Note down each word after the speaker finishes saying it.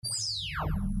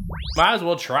might as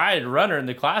well try to run her in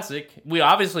the Classic. We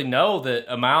obviously know that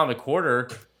a mile and a quarter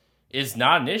is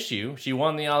not an issue. She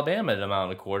won the Alabama at a mile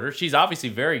and a quarter. She's obviously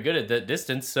very good at that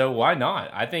distance, so why not?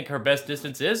 I think her best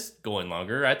distance is going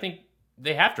longer. I think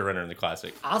they have to run her in the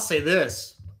Classic. I'll say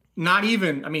this. Not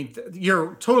even,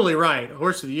 you're totally right.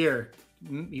 Horse of the Year,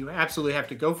 you absolutely have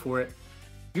to go for it.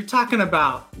 You're talking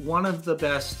about one of the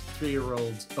best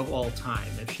 3-year-olds of all time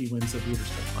if she wins the Breeders'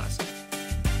 Cup Classic.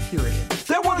 Period.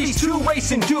 There were these two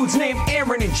racing dudes named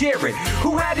Aaron and Jared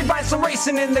who had advice on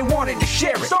racing and they wanted to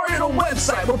share it. Started a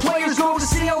website where players go to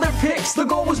see all their picks. The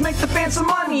goal was make the fans some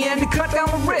money and to cut down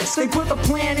the risk. They put the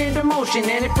plan into motion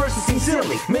and at first it seemed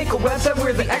silly. Make a website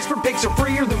where the expert picks are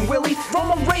freer than Willie.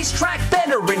 From a racetrack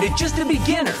veteran to just a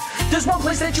beginner, there's one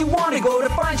place that you want to go to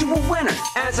find you a winner.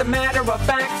 As a matter of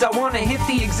fact, I want to hit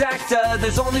the exacta.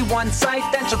 There's only one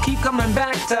site that you'll keep coming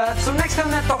back to. So next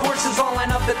time that the horses all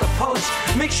line up at the post,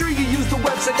 make sure you use the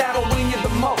website that'll win you the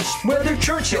most. Whether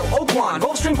Churchill, Oakland,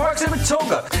 Gulfstream Park,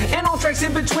 Saratoga, and all tracks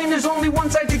in between, there's only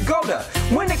one site to go to.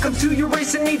 When it comes to your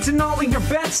racing needs and all of your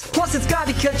bets, plus it's got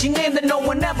a catchy name that no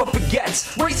one ever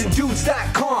forgets.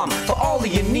 RacingDudes.com for all of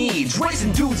your needs.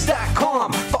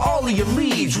 RacingDudes.com for all of your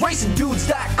leads.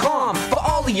 RacingDudes.com for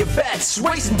all of your bets.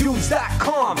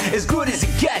 RacingDudes.com as good as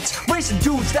it gets.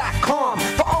 RacingDudes.com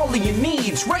for all of your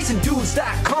needs.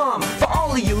 RacingDudes.com for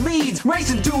all of your leads.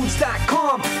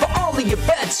 RacingDudes.com for all of your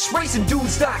bets.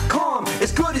 RacingDudes.com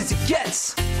as good as it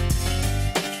gets.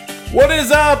 What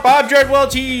is up? I'm Jared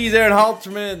Welch, Aaron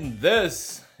Halterman.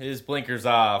 This is Blinkers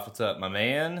Off. What's up, my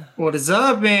man? What is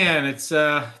up, man? It's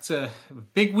a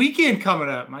big weekend coming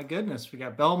up. My goodness, we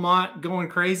got Belmont going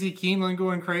crazy, Keeneland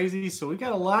going crazy, so we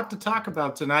got a lot to talk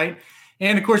about tonight.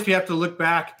 And of course, we have to look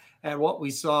back at what we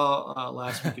saw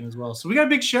last weekend as well. So we got a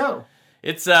big show.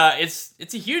 It's a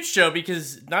huge show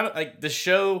because not like the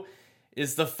show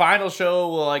is the final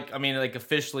show. We'll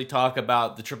officially talk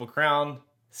about the Triple Crown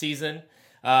season,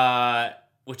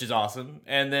 which is awesome.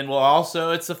 And then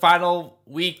it's the final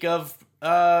week of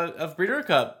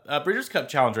Breeders' Cup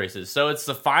Challenge races. So it's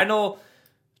the final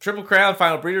Triple Crown,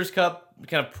 final Breeders' Cup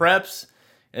kind of preps.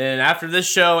 And after this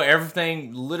show,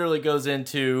 everything literally goes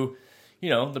into,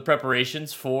 the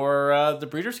preparations for the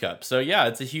Breeders' Cup. So yeah,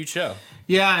 it's a huge show.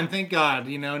 Yeah, and thank God,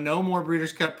 no more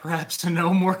Breeders' Cup preps,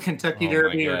 no more Kentucky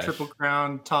Derby or Triple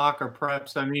Crown talk or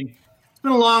preps. It's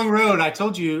been a long road. I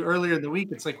told you earlier in the week,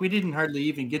 it's like we didn't hardly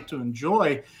even get to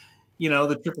enjoy,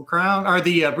 the Triple Crown or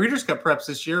the Breeders' Cup preps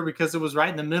this year because it was right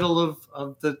in the middle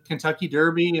of the Kentucky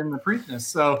Derby and the Preakness.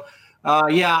 So,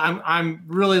 I'm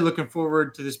really looking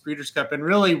forward to this Breeders' Cup. And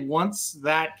really, once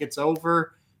that gets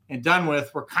over and done with,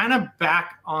 we're kind of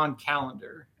back on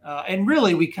calendar. And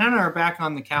really, we kind of are back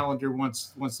on the calendar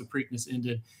once the Preakness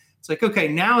ended. It's like, okay,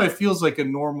 now it feels like a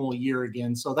normal year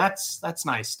again. So that's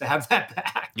nice to have that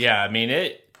back. Yeah,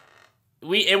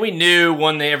 we knew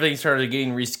when everything started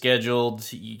getting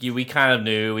rescheduled. We kind of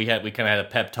knew we kind of had a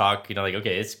pep talk.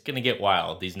 Okay, it's gonna get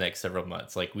wild these next several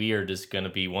months. Like we are just gonna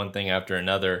be one thing after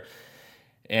another,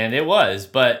 and it was.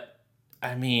 But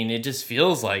it just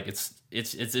feels like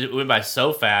it went by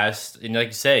so fast. And like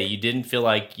you say, you didn't feel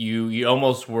like you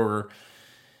almost were.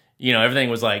 Everything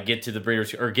was like get to the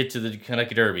Breeders' or get to the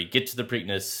Kentucky Derby, get to the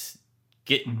Preakness,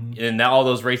 and now all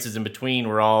those races in between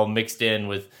were all mixed in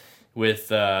with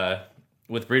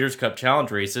Breeders' Cup Challenge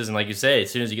races. And like you say,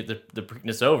 as soon as you get the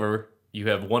Preakness over, you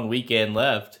have one weekend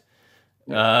left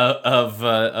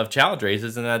of Challenge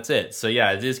races, and that's it. So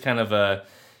yeah, it is kind of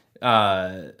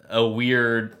a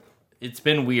weird. It's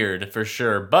been weird for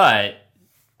sure, but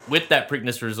with that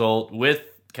Preakness result, with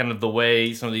kind of the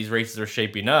way some of these races are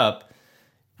shaping up.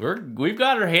 We've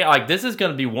got our hand, like this is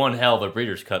going to be one hell of a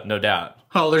Breeders' Cup, no doubt.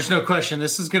 Oh, there's no question.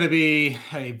 This is going to be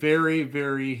a very,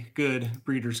 very good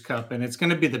Breeders' Cup, and it's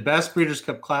going to be the best Breeders'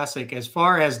 Cup Classic as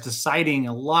far as deciding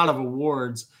a lot of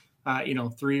awards.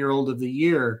 3-year-old of the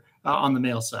year on the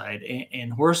male side,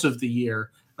 and horse of the year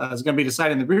is going to be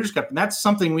deciding the Breeders' Cup, and that's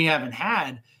something we haven't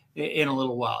had in a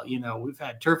little while. We've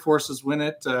had turf horses win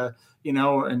it.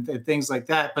 And things like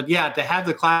that. But yeah, to have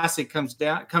the Classic come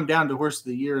down to Horse of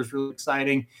the Year is really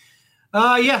exciting.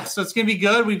 So it's going to be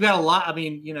good. We've got a lot.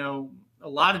 A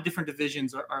lot of different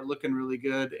divisions are looking really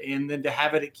good. And then to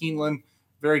have it at Keeneland,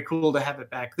 very cool to have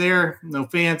it back there. No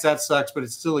fans, that sucks, but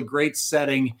it's still a great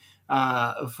setting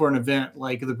for an event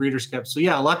like the Breeders' Cup. So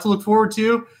yeah, a lot to look forward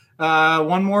to.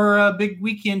 One more big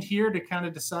weekend here to kind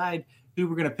of decide who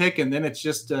we're going to pick. And then it's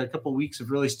just a couple weeks of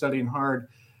really studying hard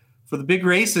for the big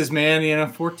races, man.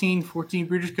 14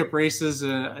 Breeders' Cup races.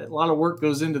 A lot of work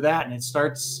goes into that, and it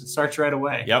starts right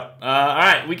away. Yep. All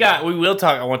right, we will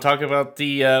talk. I want to talk about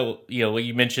the what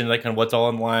you mentioned, like on what's all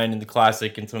online in the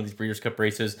Classic and some of these Breeders' Cup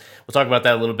races. We'll talk about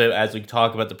that a little bit as we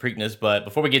talk about the Preakness. But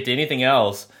before we get to anything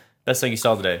else, best thing you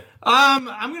saw today? I'm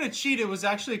gonna cheat. It was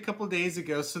actually a couple of days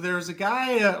ago. So there was a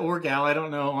guy or gal, I don't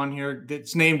know, on here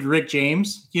that's named Rick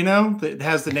James. That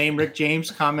has the name Rick James.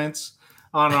 Comments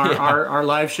on our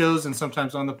live shows and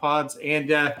sometimes on the pods.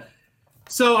 And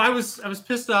so I was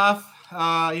pissed off,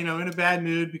 in a bad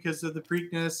mood because of the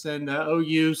Preakness, and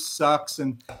OU sucks,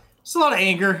 and just a lot of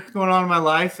anger going on in my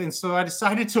life. And so I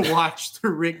decided to watch the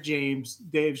Rick James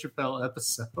Dave Chappelle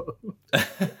episode.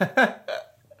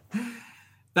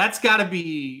 That's got to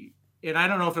be, and I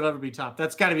don't know if it'll ever be topped,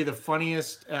 that's got to be the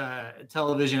funniest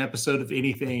television episode of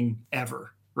anything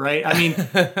ever. Right? I mean,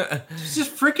 it's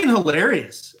just freaking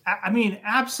hilarious. I mean,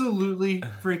 absolutely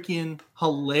freaking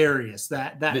hilarious,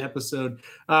 that episode.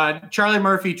 Charlie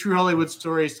Murphy, True Hollywood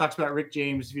Stories, talks about Rick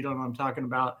James. If you don't know what I'm talking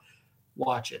about,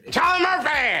 watch it. Charlie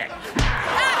Murphy!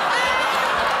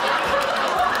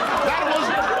 That was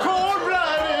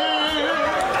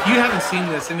cold-blooded! If you haven't seen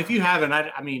this, and if you haven't,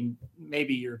 I mean,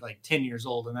 maybe you're like 10 years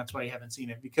old, and that's why you haven't seen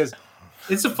it, because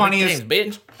it's the funniest,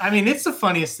 bitch. I mean, it's the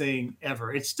funniest thing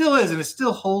ever. It still is, and it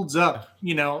still holds up.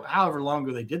 However long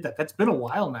ago they did that. That's been a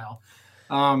while now.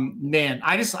 Man,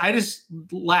 I just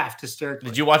laughed hysterically.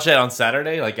 Did you watch that on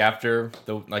Saturday, like after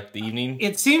the evening?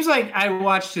 It seems like I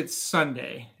watched it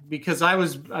Sunday because I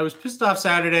was pissed off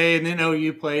Saturday, and then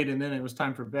OU played, and then it was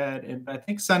time for bed. And I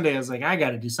think Sunday I was like, I got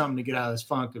to do something to get out of this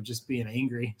funk of just being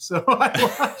angry. So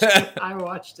I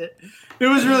watched it. It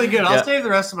was really good. I'll save the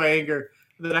rest of my anger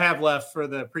that I have left for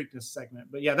the Preakness segment.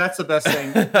 But yeah, that's the best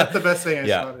thing. That's the best thing I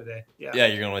saw today. Yeah,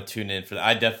 you're going to want to tune in for that.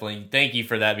 I definitely thank you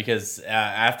for that, because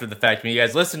after the fact, when you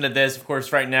guys listen to this, of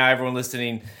course, right now, everyone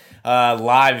listening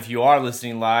live, if you are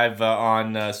listening live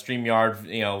on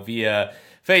StreamYard, via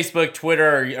Facebook,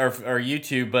 Twitter, or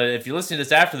YouTube. But if you're listening to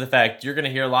this after the fact, you're going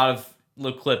to hear a lot of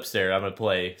little clips there. I'm going to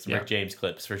play some Rick James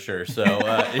clips for sure. So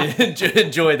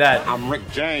enjoy that. I'm Rick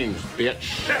James,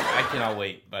 bitch. I cannot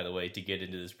wait, by the way, to get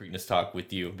into this Preakness talk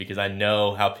with you, because I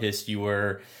know how pissed you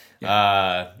were. You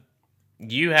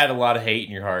had a lot of hate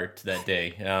in your heart that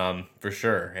day, for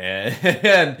sure.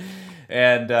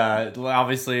 And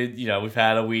obviously, we've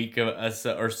had a week or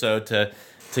so to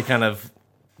kind of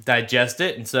digest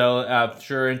it. And so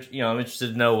sure, I'm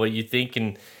interested to know what you think.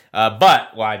 And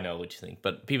I know what you think,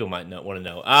 but people might not want to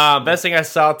know. Best thing I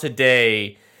saw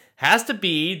today has to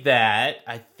be that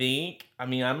I'm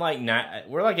like,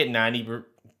 we're like at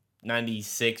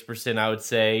 96%, I would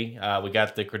say. We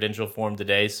got the credential form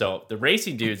today. So the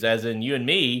racing dudes, as in you and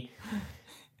me,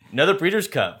 another Breeders'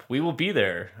 Cup. We will be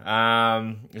there.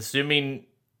 Assuming,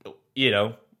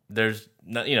 there's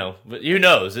not, who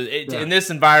knows? In this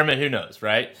environment, who knows,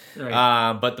 right?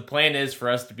 But the plan is for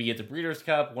us to be at the Breeders'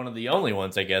 Cup, one of the only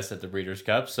ones, I guess, at the Breeders'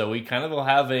 Cup. So we kind of will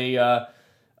have a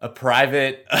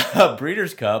private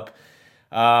Breeders' Cup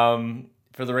for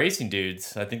the racing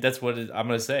dudes. I think that's what I'm going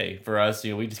to say. For us,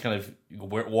 we just kind of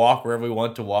walk wherever we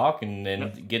want to walk, and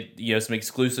then get some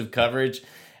exclusive coverage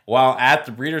while at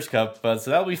the Breeders' Cup. So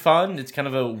that'll be fun. It's kind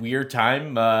of a weird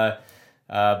time. But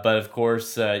of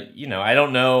course, I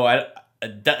don't know.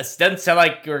 It doesn't sound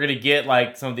like we're going to get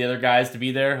like some of the other guys to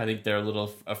be there. I think they're a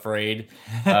little afraid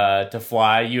to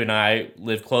fly. You and I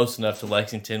live close enough to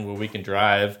Lexington where we can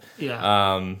drive.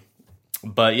 Yeah.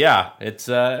 But yeah, it's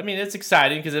it's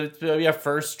exciting because it'll be our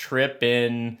first trip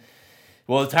in,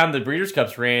 the time the Breeders'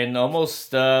 Cups ran,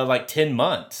 almost like 10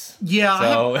 months. Yeah.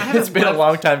 So it's been a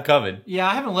long time coming. Yeah,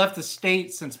 I haven't left the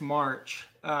state since March.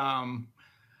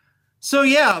 So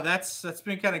yeah, that's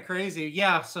been kind of crazy.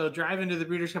 Yeah, so driving to the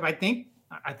Breeders' Cup, I think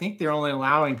they're only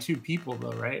allowing 2 people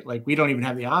though, right? Like we don't even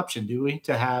have the option, do we,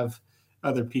 to have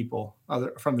other people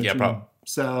from the team?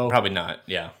 So probably not.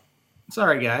 Yeah.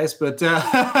 Sorry guys, but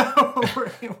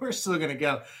we're still gonna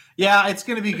go. Yeah, it's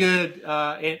gonna be good.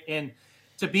 And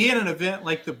to be in an event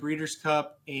like the Breeders'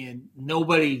 Cup and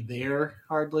nobody there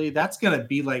hardly, that's gonna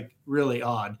be like really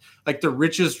odd. Like the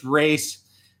richest race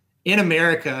in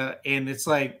America, and it's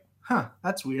like,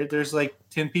 that's weird. There's like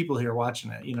 10 people here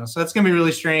watching it, so that's going to be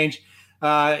really strange.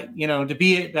 To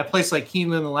be at that place like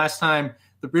Keeneland, the last time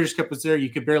the Breeders' Cup was there, you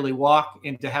could barely walk,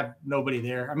 and to have nobody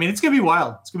there. I mean, it's going to be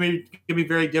wild. It's going to be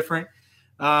very different.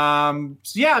 So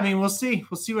yeah, I mean, we'll see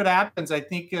what happens. I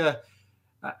think,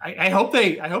 I hope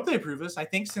they approve us. I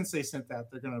think since they sent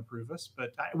that, they're going to approve us,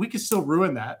 but we could still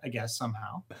ruin that, I guess,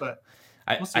 somehow, but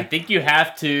we'll see. I think you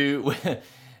have to,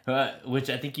 which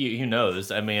I think who knows.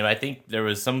 I mean, I think there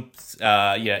was some,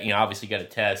 obviously got a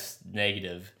test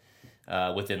negative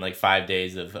within like 5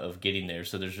 days of getting there.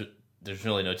 So there's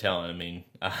really no telling. I mean,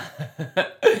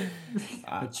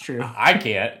 That's true. I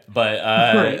can't, but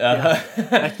Right, yeah.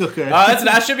 I feel good.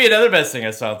 that should be another best thing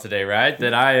I saw today, right?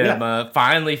 That I am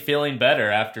finally feeling better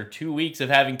after 2 weeks of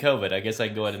having COVID. I guess I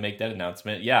can go ahead and make that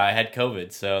announcement. Yeah, I had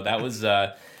COVID, so that was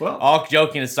all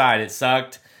joking aside, it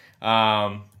sucked.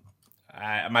 My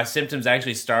symptoms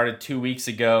actually started 2 weeks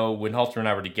ago when Halter and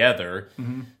I were together,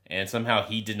 and somehow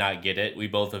he did not get it. We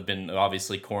both have been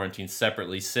obviously quarantined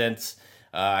separately since.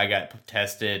 I got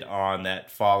tested on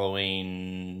that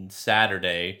following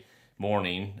Saturday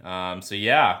morning. So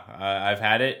yeah, I've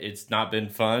had it. It's not been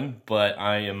fun, but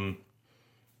I am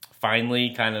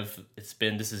finally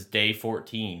this is day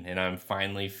 14, and I'm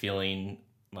finally feeling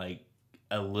like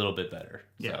a little bit better.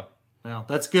 Yeah. So. Well,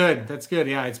 that's good. That's good.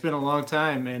 Yeah, it's been a long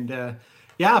time, and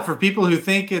for people who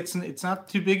think it's not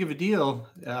too big of a deal,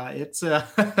 it's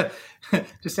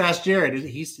just ask Jared.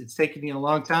 It's taken you a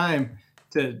long time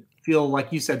to feel,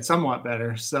 like you said, somewhat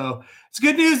better. So it's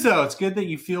good news, though. It's good that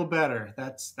you feel better.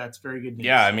 That's very good news.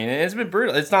 Yeah, I mean, it's been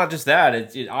brutal. It's not just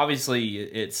that. It obviously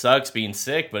it sucks being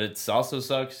sick, but it also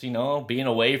sucks, being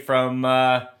away from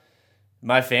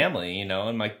my family,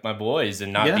 and my boys,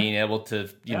 and not being able to,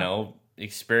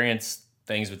 experience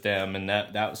things with them, and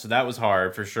that was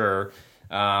hard for sure.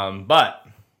 But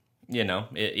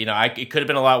it could have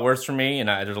been a lot worse for me, and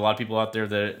there's a lot of people out there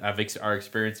that are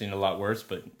experiencing a lot worse,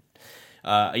 but.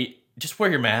 Just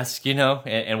wear your mask,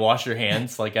 and wash your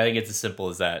hands. Like, I think it's as simple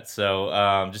as that.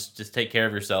 So just take care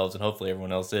of yourselves, and hopefully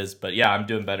everyone else is. But yeah, I'm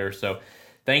doing better. So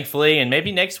thankfully, and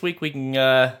maybe next week we can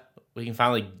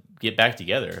finally get back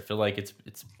together. I feel like it's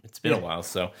been a while.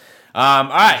 So all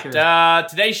right, sure.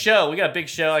 Today's show, we got a big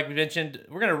show, like we mentioned.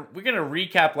 We're gonna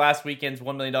recap last weekend's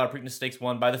 $1 million Preakness Stakes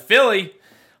won by the filly,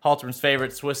 Halterman's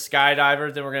favorite, Swiss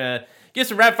Skydiver. Then we're gonna get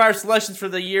some rapid fire selections for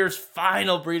the year's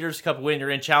final Breeders' Cup Winter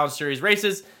and Challenge Series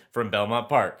races from Belmont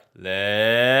Park.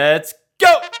 Let's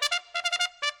go!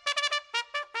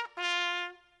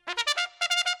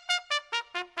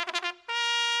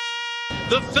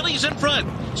 The filly's in front.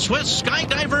 Swiss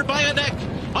Skydiver by a neck.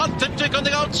 Authentic on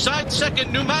the outside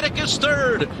second. Pneumatic is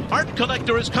third. Art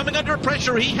Collector is coming under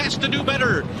pressure. He has to do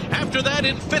better. After that,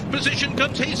 in fifth position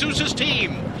comes Jesus'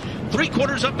 team.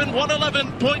 3/4 up in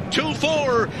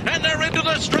 111.24, and they're into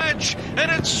the stretch,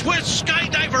 and it's Swiss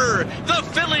Skydiver, the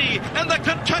filly, and the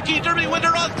Kentucky Derby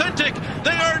winner Authentic.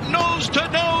 They are nose to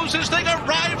nose as they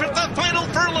arrive at the final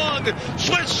furlong.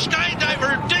 Swiss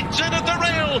Skydiver digs in at the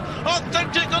rail.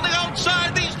 Authentic on the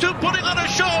outside. These two putting on a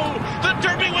show. The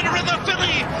Derby winner and the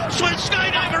filly. Swiss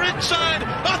Skydiver inside.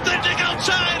 Authentic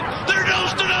outside. They're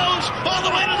nose to nose all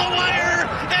the way to the wire,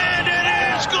 and it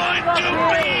is going to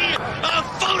be a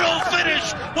photo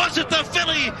finish. Was it the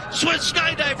filly, Swiss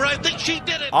Skydiver? I think she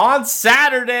did it. On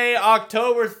Saturday,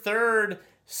 October 3rd,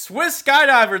 Swiss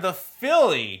Skydiver, the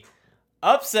filly,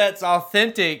 upsets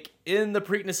Authentic in the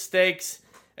Preakness Stakes,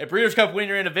 a Breeders' Cup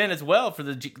winner in event as well for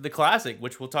the Classic,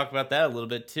 which we'll talk about that a little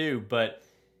bit too. But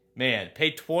man,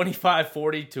 paid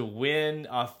 $25.40 to win.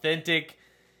 Authentic.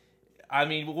 I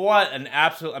mean, what an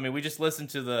absolute! I mean, we just listened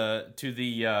to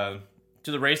the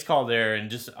race call there,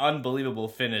 and just unbelievable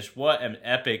finish. What an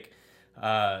epic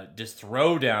just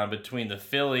throwdown between the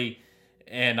filly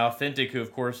and Authentic, who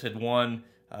of course had won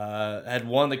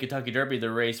the Kentucky Derby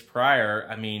the race prior.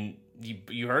 I mean,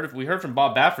 we heard from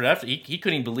Bob Baffert after he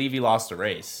couldn't even believe he lost the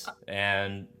race,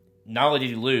 and not only did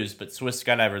he lose, but Swiss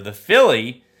Skydiver, the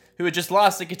filly, who had just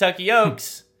lost the Kentucky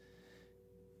Oaks,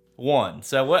 won.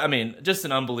 So what? I mean, just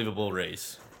an unbelievable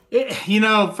race.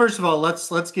 First of all,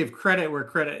 let's give credit where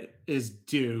credit is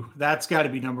due. That's got to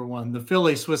be number one. The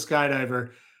filly, Swiss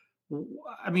Skydiver,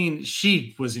 I mean,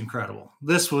 she was incredible.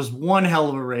 This was one hell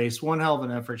of a race, one hell of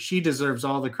an effort. She deserves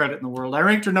all the credit in the world. I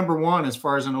ranked her number one as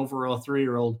far as an overall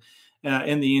 3-year-old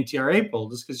in the NTRA poll,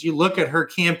 just because you look at her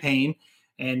campaign,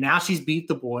 and now she's beat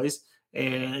the boys,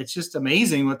 and it's just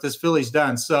amazing what this filly's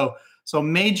done. So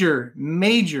major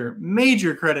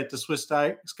credit to Swiss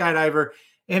Skydiver.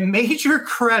 And major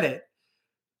credit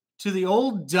to the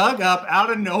old dug up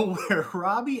out of nowhere,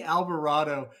 Robbie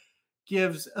Alvarado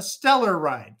gives a stellar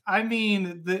ride. I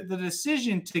mean, the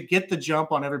decision to get the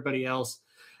jump on everybody else,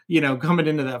 coming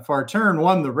into that far turn,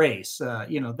 won the race.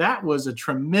 That was a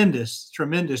tremendous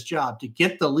job to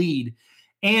get the lead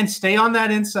and stay on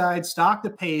that inside, stalk the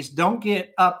pace, don't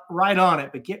get up right on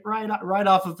it, but get right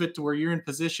off of it to where you're in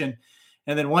position.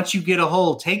 And then once you get a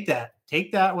hold, take that,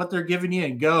 what they're giving you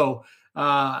and go.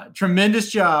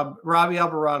 Tremendous job, Robbie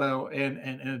Alvarado, and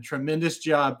a tremendous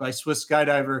job by Swiss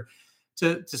Skydiver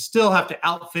to still have to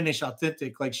outfinish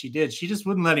Authentic like she did. She just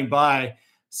wouldn't let him by.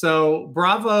 So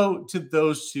bravo to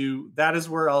those two. That is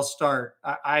where I'll start.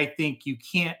 I think you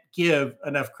can't give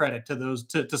enough credit to those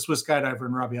to Swiss Skydiver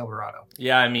and Robbie Alvarado.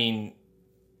 Yeah, I mean,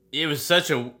 it was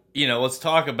such a, let's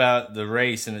talk about the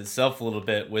race in itself a little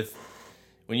bit. With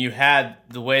when you had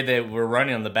the way they were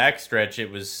running on the backstretch, it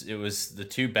was the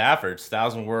two Baffords,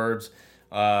 1,000 Words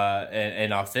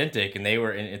and Authentic, and they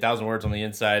were in 1,000 Words on the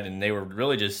inside, and they were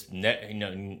really just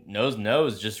nose to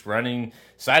nose, just running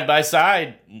side by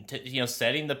side,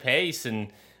 setting the pace,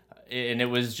 and it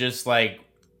was just like,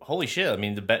 holy shit. I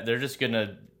mean, they're just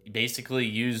gonna basically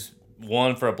use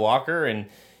one for a blocker, and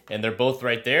they're both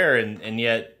right there, and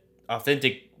yet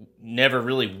Authentic never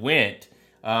really went.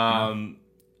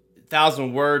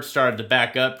 1,000 Words started to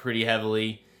back up pretty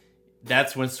heavily.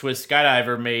 That's when Swiss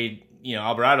Skydiver made,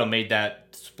 Alvarado made that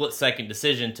split-second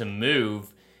decision to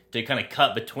move, to kind of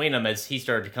cut between them as he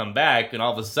started to come back, and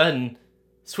all of a sudden,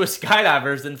 Swiss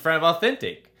Skydiver's in front of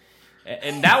Authentic.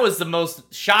 And that was the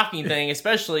most shocking thing,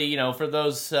 especially, for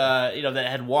those, that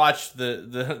had watched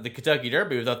the Kentucky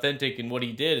Derby with Authentic and what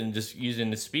he did and just using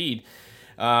the speed.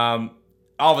 All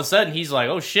of a sudden, he's like,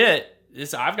 oh, shit,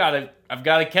 I've got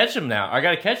to catch him now. I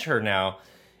got to catch her now.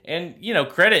 And,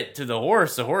 credit to the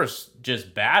horse. The horse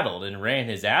just battled and ran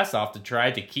his ass off to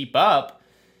try to keep up.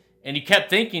 And you kept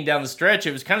thinking down the stretch,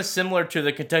 it was kind of similar to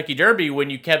the Kentucky Derby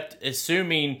when you kept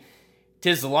assuming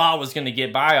Tiz the Law was going to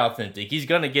get by Authentic. He's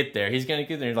going to get there. He's going to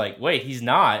get there. You're like, wait, he's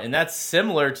not. And that's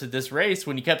similar to this race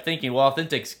when you kept thinking, well,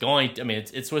 Authentic's going to,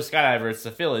 it's Swiss Skydiver. It's the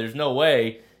filly. There's no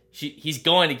way he's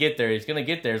going to get there. He's going to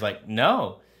get there. It's like,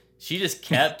 no. She just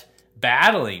kept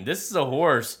battling. This is a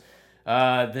horse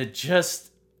that just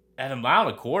at a mile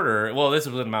and a quarter, well, this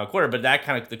was a mile and a quarter, but that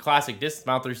kind of the classic distance,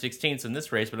 mile 3/16 in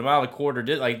this race, but a mile and a quarter,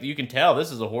 you can tell this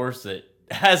is a horse that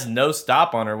has no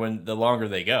stop on her when the longer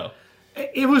they go.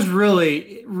 It was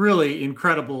really, really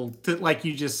incredible to, like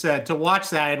you just said, to watch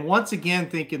that. And once again,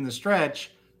 think in the stretch,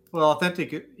 well,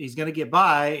 Authentic, he's going to get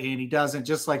by, and he doesn't,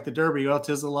 just like the Derby. Well,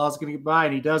 Tiz the Law is going to get by,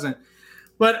 and he doesn't.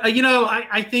 But, I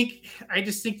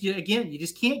just think, you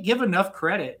just can't give enough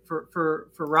credit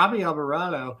for Robbie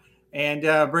Alvarado. And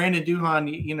Brandon Duhan,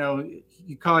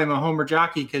 you call him a homer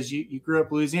jockey because you grew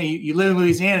up in Louisiana. You live in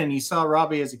Louisiana and you saw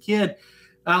Robbie as a kid.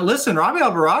 Listen, Robbie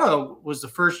Alvarado was the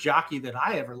first jockey that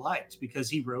I ever liked because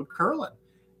he rode Curlin.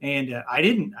 And I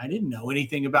didn't know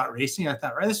anything about racing. I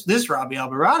thought, right, this Robbie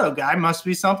Alvarado guy must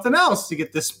be something else to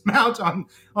get this mount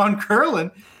on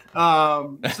Curlin.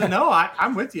 So no,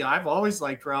 I'm with you. I've always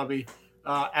liked Robbie.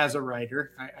 As a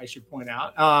writer, I should point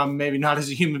out, maybe not as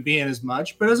a human being as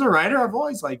much, but as a writer, I've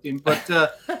always liked him. But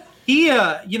he,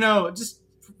 just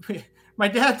my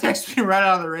dad texted me right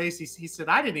out of the race. He said,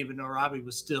 I didn't even know Robbie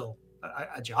was still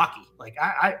a jockey. Like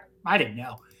I didn't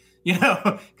know,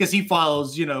 because he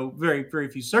follows, very, very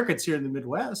few circuits here in the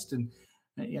Midwest. And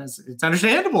it's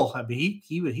understandable. I mean,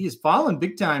 he is fallen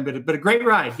big time, but a great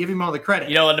ride. Give him all the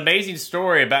credit. An amazing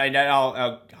story about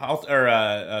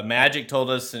Magic told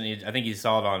us, and I think he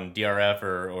saw it on DRF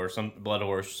or some Blood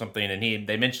Horse or something, and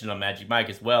they mentioned it on Magic Mike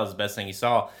as well as the best thing he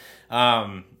saw.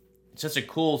 It's such a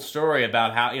cool story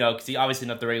about how because he obviously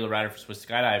not the regular rider for Swiss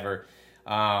Skydiver.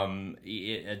 Tyler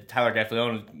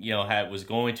Gaffleone, was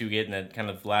going to get in that kind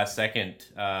of last second,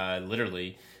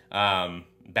 literally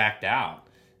backed out.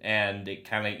 And it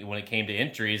kind of, when it came to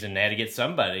entries and they had to get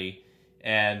somebody,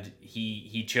 and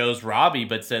he chose Robbie,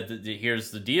 but said that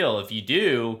here's the deal. If you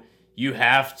do, you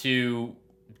have to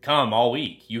come all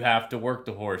week. You have to work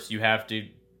the horse. You have to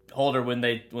hold her when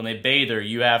they bathe her.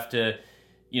 You have to,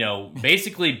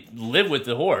 basically live with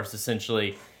the horse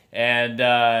essentially. And,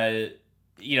 there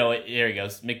he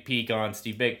goes. McPeak on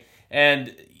Steve Bick.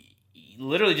 And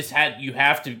literally you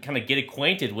have to kind of get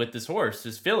acquainted with this horse,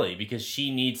 this filly, because she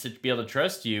needs to be able to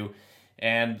trust you.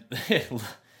 And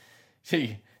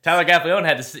Tyler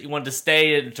Gaffleone wanted to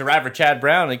stay to ride for Chad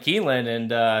Brown in Keeneland,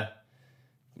 and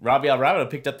Robbie Alvarado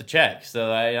picked up the check.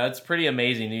 So it's pretty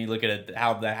amazing. You look at it,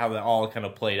 how that all kind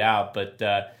of played out, but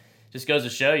just goes to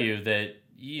show you that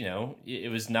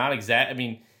it was not exact. I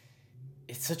mean,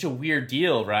 it's such a weird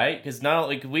deal, right? Because not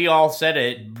like we all said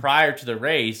it prior to the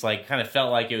race, like kind of felt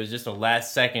like it was just a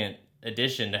last second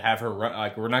addition to have her run.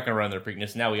 Like, we're not going to run their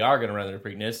Preakness. Now we are going to run their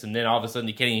Preakness. And then all of a sudden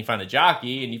you can't even find a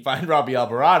jockey, and you find Robbie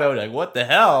Alvarado. Like, what the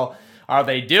hell are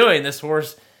they doing? This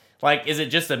horse, like, is it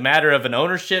just a matter of an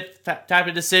ownership type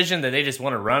of decision that they just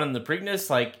want to run in the Preakness?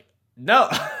 Like, no,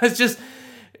 it's just,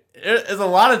 there's a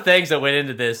lot of things that went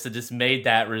into this that just made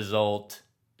that result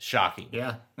shocking.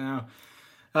 Yeah, no.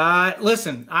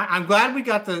 Listen, I'm glad we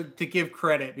got to give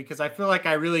credit, because I feel like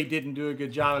I really didn't do a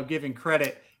good job of giving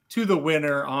credit to the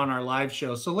winner on our live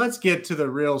show. So let's get to the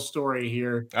real story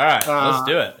here. All right, let's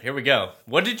do it. Here we go.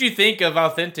 What did you think of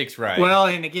Authentic's ride? Well,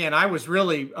 and again, I was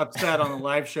really upset on the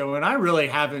live show, and I really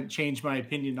haven't changed my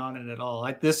opinion on it at all.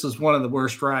 This is one of the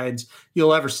worst rides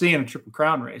you'll ever see in a Triple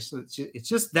Crown race. It's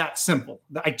just that simple.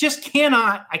 I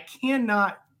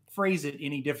cannot phrase it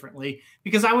any differently,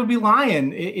 because I would be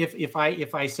lying if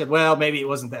I said, well, maybe it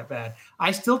wasn't that bad.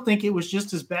 I still think it was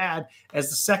just as bad as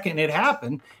the second it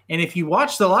happened. And if you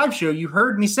watch the live show, you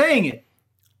heard me saying it.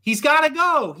 He's got to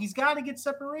go. He's got to get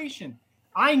separation.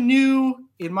 I knew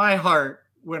in my heart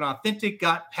when Authentic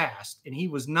got passed and he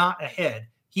was not ahead,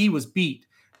 he was beat.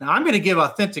 Now, I'm going to give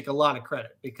Authentic a lot of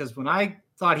credit, because when I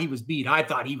thought he was beat, I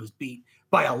thought he was beat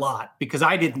by a lot, because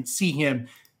I didn't see him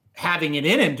having it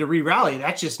in him to re-rally.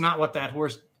 That's just not what that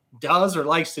horse does or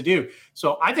likes to do.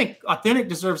 So I think Authentic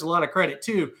deserves a lot of credit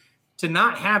too, to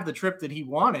not have the trip that he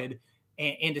wanted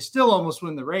and to still almost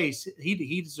win the race.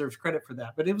 He deserves credit for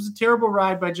that. But it was a terrible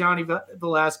ride by Johnny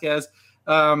Velasquez.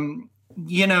 You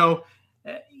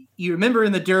remember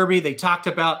in the Derby, they talked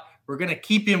about, we're going to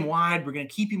keep him wide. We're going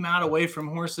to keep him out away from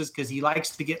horses because he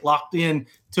likes to get locked in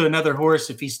to another horse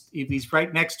if he's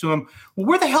right next to him. Well,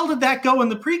 where the hell did that go in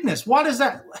the Preakness? What is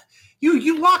that?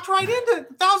 You locked right into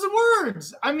 1,000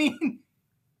 words. I mean,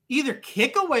 either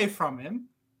kick away from him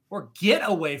or get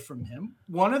away from him,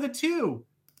 one of the two.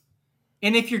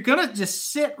 And if you're going to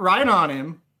just sit right on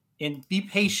him and be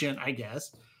patient, I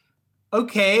guess,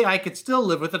 okay, I could still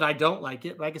live with it. I don't like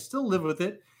it, but I could still live with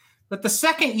it. But the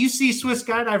second you see Swiss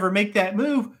Skydiver make that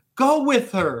move, go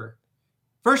with her.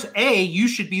 First, you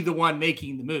should be the one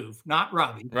making the move, not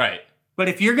Robbie. Right. But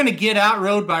if you're going to get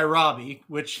outrode by Robbie,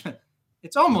 which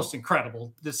it's almost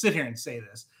incredible to sit here and say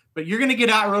this, but you're going to get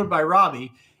outrode by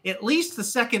Robbie, at least the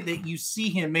second that you see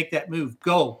him make that move,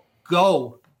 go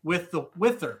with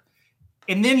her.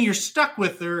 And then you're stuck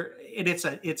with her, and it's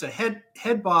a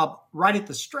head bob right at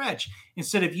the stretch,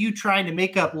 instead of you trying to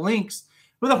make up links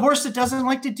with a horse that doesn't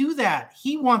like to do that.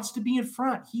 He wants to be in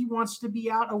front. He wants to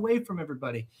be out away from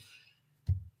everybody.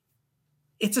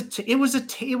 It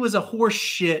was a horse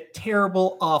shit,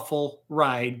 terrible, awful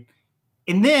ride.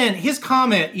 And then his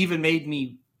comment even made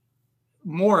me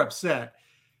more upset.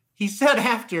 He said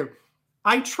after,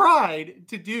 I tried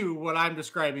to do what I'm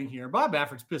describing here. Bob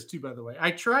Baffert's pissed too, by the way.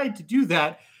 I tried to do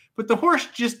that, but the horse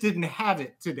just didn't have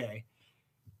it today.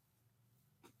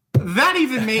 That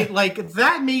even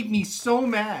made me so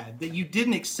mad that you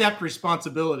didn't accept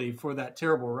responsibility for that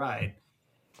terrible ride.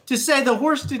 To say the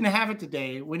horse didn't have it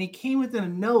today when he came within a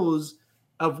nose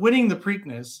of winning the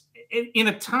Preakness in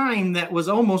a time that was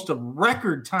almost a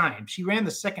record time. She ran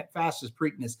the second fastest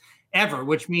Preakness ever,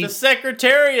 which means the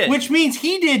Secretariat, which means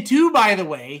he did too, by the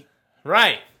way.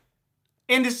 Right.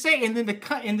 And to say, and then to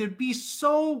cut, and to be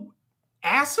so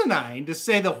asinine to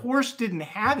say the horse didn't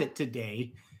have it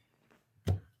today.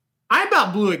 I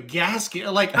about blew a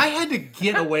gasket. Like, I had to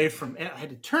get away from it. I had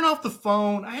to turn off the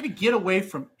phone. I had to get away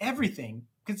from everything.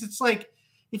 Because it's like,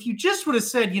 if you just would have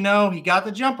said, he got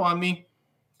the jump on me.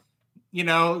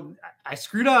 I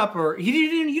screwed up. Or you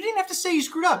didn't have to say you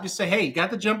screwed up. Just say, hey, he got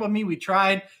the jump on me. We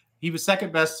tried. He was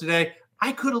second best today.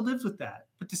 I could have lived with that.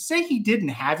 But to say he didn't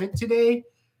have it today,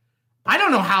 I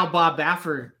don't know how Bob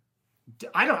Baffert.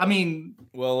 I don't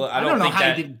know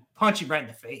how he didn't punch him right in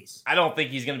the face. I don't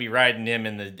think he's going to be riding him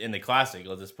in the Classic.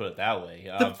 Let's just put it that way.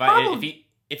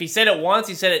 If he said it once,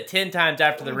 he said it 10 times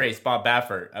after the race. Bob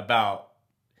Baffert, about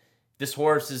this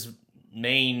horse's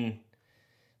main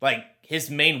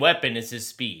weapon is his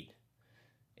speed,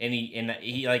 and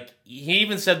he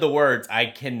even said the words, "I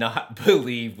cannot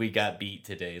believe we got beat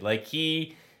today." Like,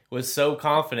 he was so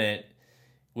confident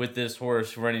with this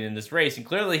horse running in this race, and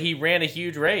clearly he ran a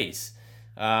huge race.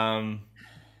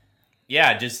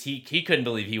 He couldn't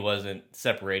believe he wasn't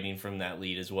separating from that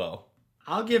lead as well.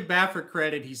 I'll give Baffert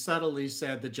credit. He subtly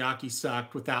said the jockey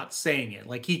sucked without saying it.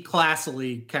 Like, he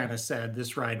classily kind of said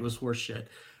this ride was horseshit.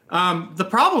 The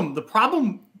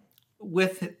problem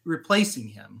with replacing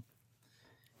him,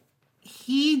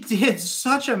 he did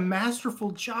such a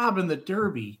masterful job in the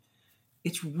Derby.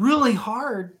 It's really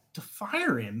hard to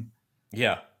fire him.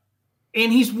 Yeah.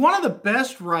 And he's one of the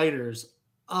best riders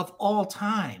of all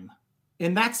time.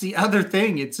 And that's the other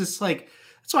thing. It's just like,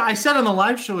 that's why I said on the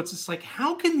live show, it's just like,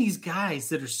 how can these guys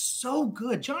that are so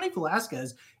good, Johnny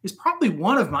Velasquez is probably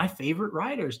one of my favorite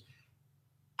riders.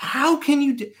 How can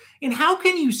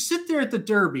you sit there at the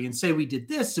Derby and say, we did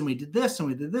this and we did this and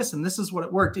we did this and this is what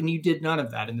it worked, and you did none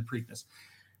of that in the Preakness?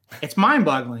 It's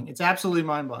mind-boggling. It's absolutely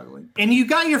mind-boggling. And you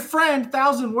got your friend,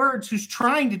 1,000 Words, who's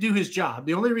trying to do his job.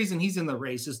 The only reason he's in the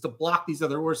race is to block these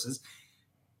other horses.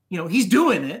 He's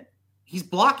doing it. He's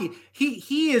blocking.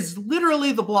 He is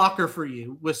literally the blocker for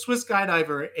you with Swiss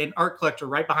Skydiver and Art Collector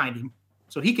right behind him,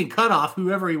 so he can cut off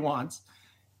whoever he wants,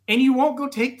 and you won't go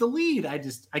take the lead.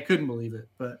 I couldn't believe it,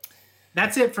 but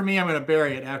that's it for me. I'm going to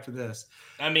bury it after this.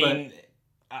 I mean,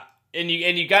 and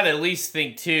you got to at least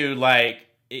think too, like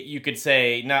you could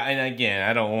say, not, and again,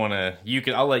 I don't want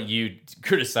to. I'll let you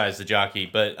criticize the jockey,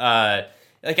 but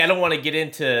like I don't want to get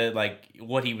into like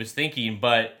what he was thinking,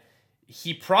 but.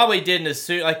 He probably didn't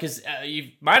assume, like, because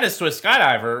minus Swiss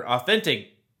Skydiver,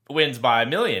 Authentic wins by 1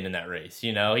 million in that race.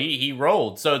 You know, he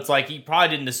rolled. So it's like he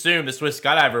probably didn't assume that Swiss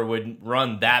Skydiver would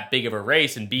run that big of a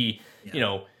race and be, you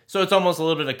know, so it's almost a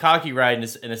little bit of a cocky ride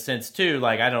in a sense, too.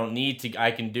 Like, I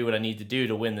can do what I need to do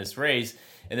to win this race.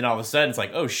 And then all of a sudden, it's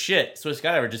like, oh, shit, Swiss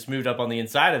Skydiver just moved up on the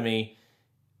inside of me,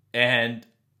 and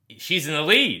she's in the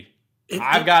lead.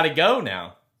 I've got to go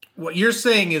now. What you're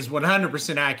saying is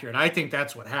 100% accurate. I think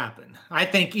that's what happened. I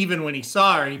think even when he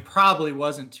saw her, he probably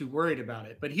wasn't too worried about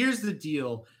it. But here's the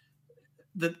deal.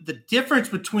 The difference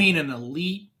between an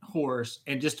elite horse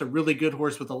and just a really good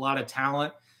horse with a lot of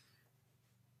talent,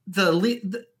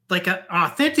 an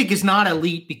Authentic is not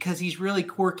elite because he's really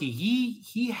quirky.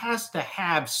 He has to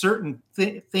have certain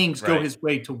things go his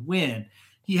way to win.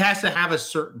 He has to have a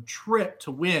certain trip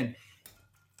to win.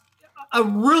 A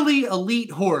really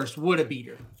elite horse would have beat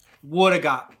her. Would have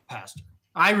got past her.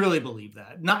 I really believe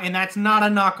that. And that's not a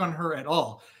knock on her at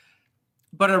all.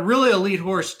 But a really elite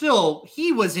horse still,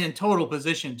 he was in total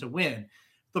position to win.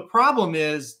 The problem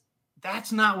is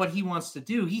that's not what he wants to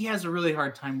do. He has a really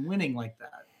hard time winning like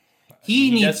that.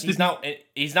 He's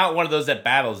not one of those that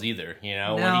battles either, you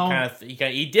know. No.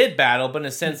 When he did battle, but in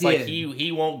a sense, like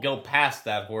he won't go past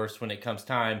that horse when it comes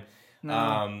time.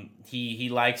 No. He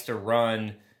likes to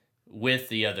run with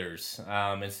the others.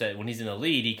 Instead, when he's in the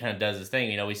lead, he kind of does his thing.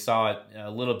 You know, we saw it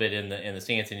a little bit in the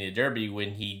San Antonio Derby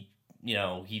when he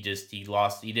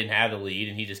lost. He didn't have the lead,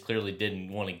 and he just clearly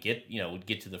didn't want to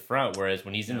get to the front. Whereas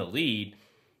when he's in the lead,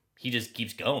 he just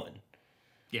keeps going.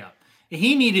 Yeah,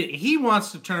 he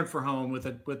wants to turn for home with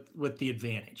the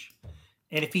advantage,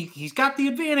 and if he's got the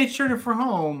advantage turning for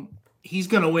home, he's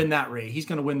going to win that race. He's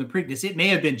going to win the Preakness. It may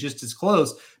have been just as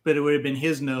close, but it would have been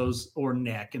his nose or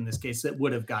neck in this case that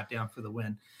would have got down for the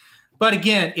win. But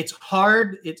again, it's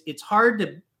hard. It's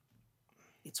hard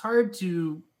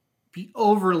to be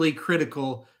overly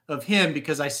critical of him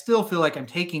because I still feel like I'm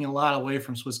taking a lot away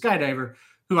from Swiss Skydiver,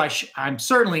 who I'm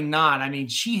certainly not. I mean,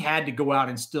 she had to go out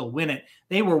and still win it.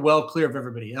 They were well clear of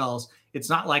everybody else.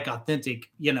 It's not like Authentic,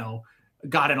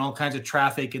 got in all kinds of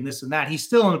traffic and this and that. He's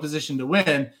still in a position to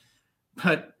win.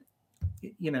 But,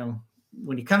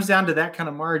 when he comes down to that kind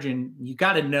of margin, you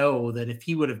got to know that if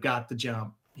he would have got the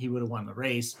jump, he would have won the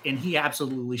race. And he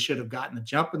absolutely should have gotten the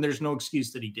jump. And there's no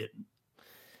excuse that he didn't.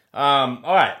 All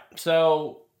right.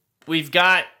 So let's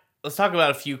talk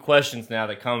about a few questions now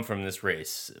that come from this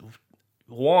race.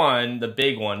 One, the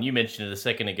big one, you mentioned it a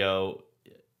second ago.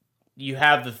 You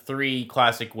have the 3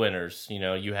 classic winners.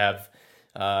 You have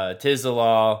Tiz the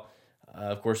Law,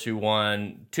 of course, who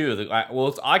won 2 of the...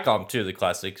 I call them 2 of the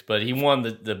classics, but he won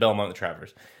the Belmont and the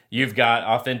Travers. You've got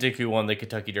Authentic, who won the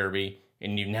Kentucky Derby,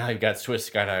 and you've got Swiss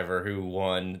Skydiver, who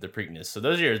won the Preakness. So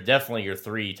those are definitely your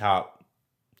 3 top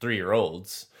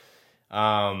 3-year-olds.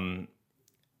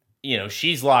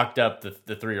 She's locked up the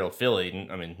 3-year-old filly.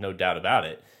 I mean, no doubt about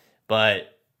it.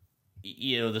 But,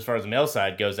 as far as the male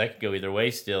side goes, that could go either way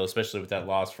still, especially with that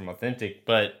loss from Authentic.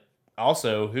 But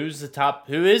also, who is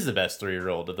the best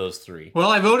 3-year-old of those 3? Well,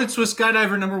 I voted Swiss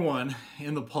Skydiver number 1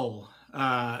 in the poll.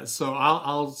 So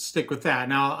I'll stick with that.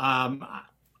 Now,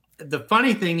 the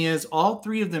funny thing is all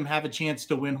 3 of them have a chance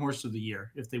to win Horse of the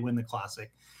Year if they win the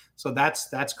Classic. So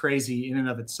that's crazy in and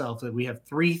of itself that we have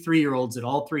 3 3-year-olds that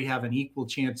all 3 have an equal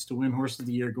chance to win Horse of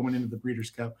the Year going into the Breeders'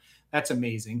 Cup. That's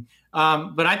amazing.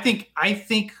 But I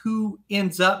think who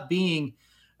ends up being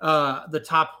the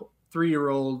top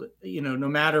 3-year-old, no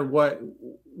matter what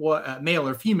male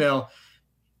or female,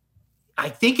 I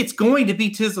think it's going to be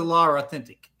Tiz the Law or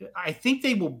Authentic. I think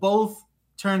they will both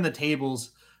turn the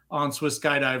tables on Swiss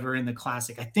Skydiver in the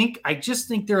Classic. I just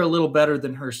think they're a little better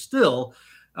than her still.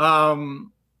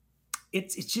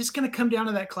 It's just going to come down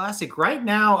to that Classic. Right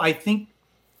now, I think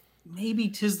maybe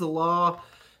Tiz the Law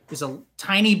is a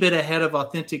tiny bit ahead of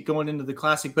Authentic going into the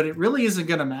Classic, but it really isn't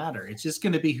going to matter. It's just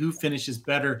going to be who finishes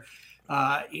better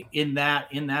in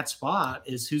that spot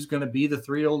is who's going to be the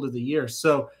 3-year-old of the year.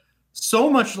 So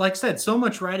much, like I said, so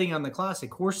much riding on the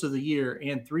Classic, Horse of the Year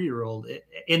and 3-year-old.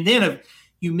 And then if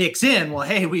you mix in, well,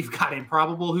 hey, we've got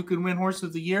Improbable who could win Horse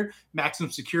of the Year.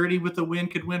 Maximum Security with the win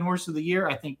could win Horse of the Year.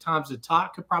 I think Tom's the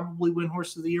Talk could probably win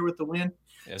Horse of the Year with the win.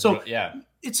 So yeah,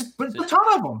 it's a ton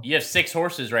of them. you have 6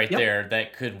 horses right there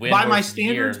that could win By my horse of the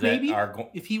year standards, that maybe are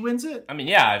if he wins it. I mean,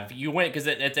 yeah, if you win, because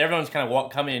it's everyone's kind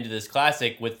of coming into this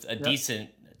classic with a decent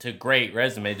to great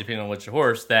resume, depending on which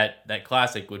horse that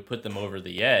classic would put them over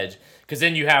the edge. Because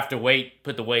then you have to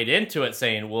put the weight into it,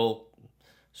 saying, well,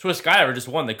 Swiss Skydiver just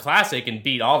won the classic and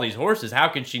beat all these horses. How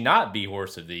can she not be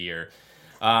horse of the year?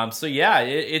 So yeah,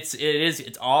 it's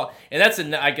all, and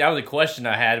that was a question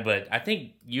I had, but I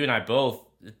think you and I both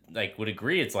like would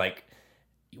agree. It's like,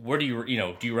 where do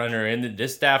you run her in the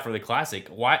distaff or the classic?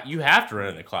 Why you have to run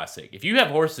in the classic if you have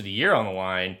horse of the year on the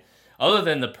line? Other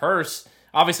than the purse,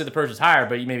 obviously the purse is higher,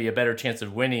 but you may be a better chance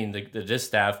of winning the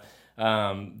distaff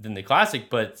than the classic.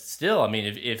 But still, I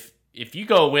mean, if you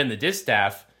go win the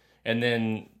distaff and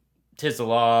then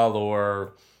Tizalal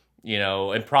or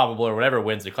Improbable or whatever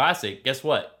wins the classic, guess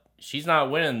what? She's not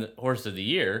winning the horse of the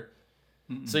year.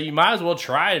 Mm-mm. So you might as well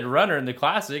try to run her in the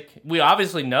classic. We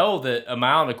obviously know that a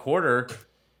mile and a quarter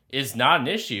is not an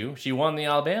issue. She won the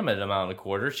Alabama at a mile and a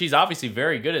quarter. She's obviously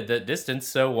very good at that distance,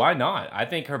 so why not? I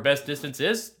think her best distance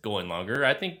is going longer.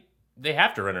 I think they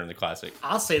have to run her in the classic.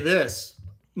 I'll say this.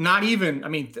 Not even, I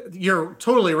mean, you're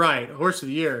totally right. Horse of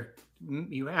the year,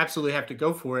 you absolutely have to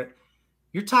go for it.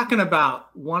 You're talking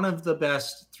about one of the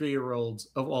best 3-year-olds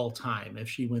of all time if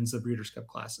she wins the Breeders' Cup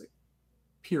Classic,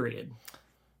 period.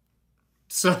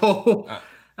 So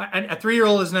a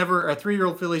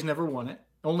 3-year-old filly's never won it.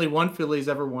 Only one filly's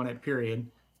ever won it,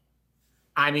 period.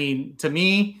 I mean, to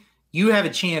me, you have a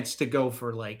chance to go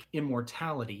for like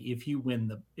immortality if you win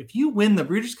the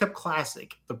Breeders' Cup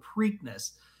Classic, the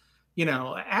Preakness.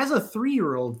 As a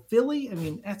 3-year-old filly, I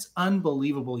mean, that's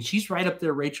unbelievable. She's right up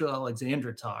there, Rachel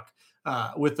Alexandra talk.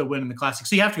 With the win in the classic.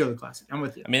 So you have to go to the classic. I'm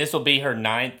with you. I mean, this will be her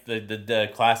 9th,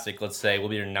 the classic, let's say, will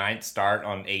be her 9th start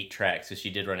on 8 tracks. So she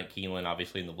did run at Keeneland,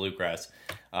 obviously, in the Bluegrass.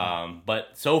 But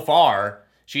so far,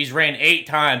 she's ran 8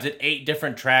 times at 8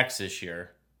 different tracks this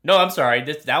year. No, I'm sorry.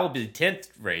 That will be the 10th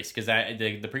race because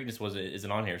the Preakness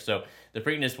isn't on here. So the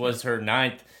Preakness was her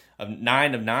 9th of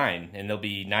 9 of 9, and there'll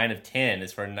be 9 of 10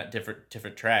 as far as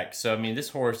different tracks. So, I mean, this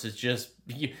horse is just,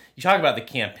 you talk about the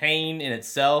campaign in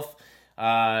itself.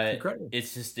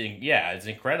 It's just, it's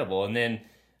incredible. And then,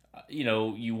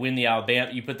 you win the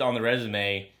Alabama, you put on the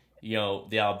resume,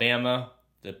 the Alabama,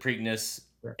 the Preakness,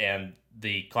 and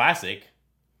the Classic.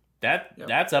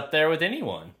 That's up there with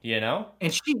anyone,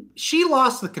 And she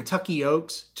lost the Kentucky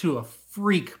Oaks to a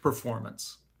freak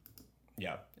performance.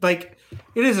 Yeah. Like,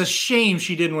 it is a shame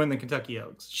she didn't win the Kentucky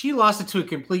Oaks. She lost it to a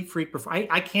complete freak performance.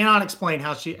 I cannot explain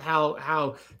how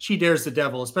she dares the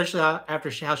devil, especially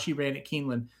after how she ran at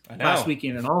Keeneland last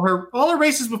weekend and all her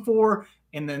races before,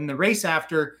 and then the race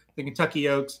after the Kentucky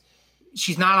Oaks.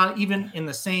 She's not even in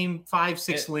the same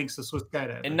 5-6 links as Swiss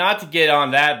Skydiver. And not to get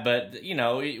on that, but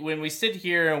when we sit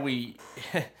here and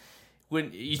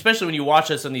especially when you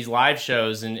watch us on these live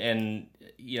shows and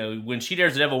when She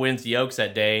Dares the Devil wins the Oaks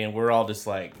that day, and we're all just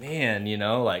like, man,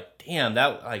 damn,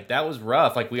 that was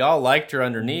rough. Like, we all liked her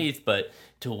underneath, but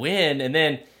to win, and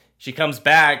then she comes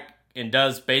back and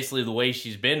does basically the way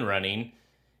she's been running.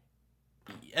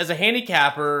 As a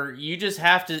handicapper, you just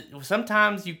have to.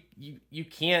 Sometimes you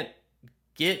can't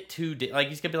get too like,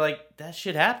 he's gonna be like, that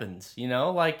shit happens, you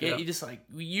just like,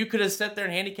 you could have sat there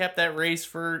and handicapped that race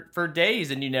for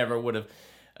days, and you never would have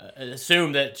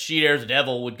assumed that She Dares the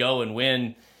Devil would go and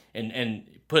win and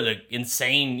put an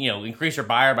insane, increase her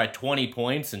buyer by 20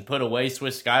 points and put away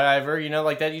Swiss Skydiver,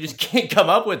 like that. You just can't come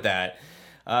up with that.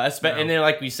 And then,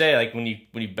 like we say, like when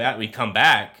we come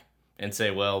back and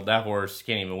say, well, that horse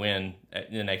can't even win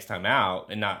the next time out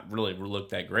and not really look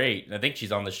that great. And I think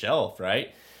she's on the shelf,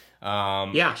 right?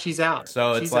 She's out.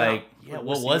 So she's it's like, out.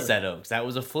 What was that Oaks? That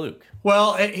was a fluke.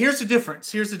 Well, here's the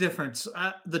difference.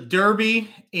 The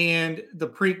Derby and the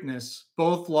Preakness,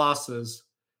 both losses.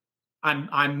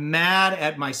 I'm mad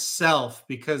at myself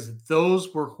because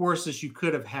those were horses you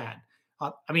could have had.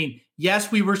 I mean,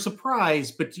 yes, we were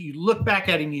surprised, but you look back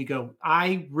at it and you go,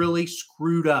 I really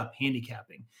screwed up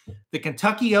handicapping. The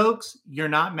Kentucky Oaks, you're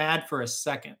not mad for a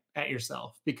second at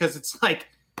yourself because it's like,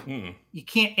 you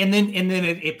can't, and then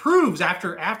it proves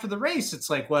after the race, it's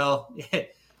like, well,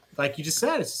 like you just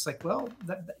said, it's just like, well,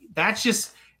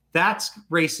 that's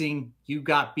racing. You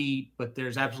got beat, but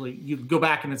there's absolutely, you go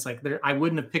back and it's like, I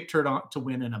wouldn't have picked her to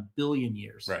win in a billion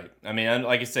years. Right. I mean,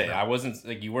 like I said, I wasn't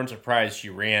like, you weren't surprised she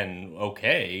ran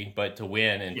okay, but to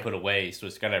win and put away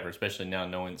Swiss Skydiver, especially now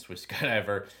knowing Swiss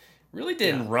Skydiver really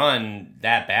didn't run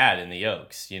that bad in the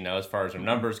Oaks, as far as her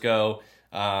numbers go.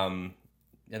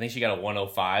 I think she got a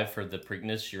 105 for the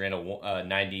Preakness. She ran a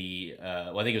 90.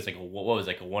 I think it was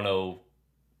like a 10.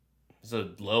 so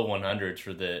low 100s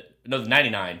for the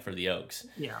 99 for the Oaks.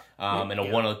 Yeah. And a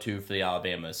 102 for the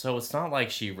Alabama. So it's not like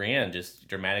she ran just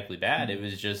dramatically bad. It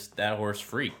was just that horse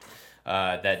freaked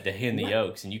that day in the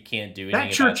Oaks, and you can't do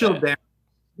anything about that.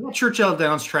 That Churchill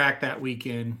Downs track that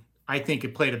weekend, I think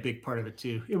it played a big part of it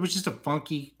too. It was just a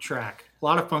funky track. A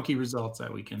lot of funky results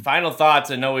that weekend. Final thoughts.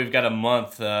 I know we've got a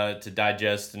month to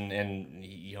digest and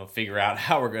figure out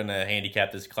how we're going to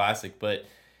handicap this classic, but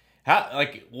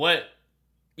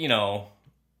you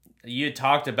had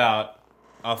talked about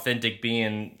Authentic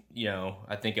being,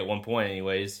 I think at one point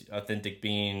anyways, Authentic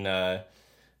being,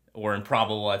 or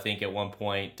Improbable, I think at one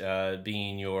point,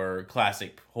 being your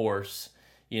classic horse.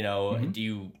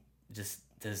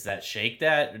 Does that shake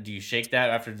that? Or do you shake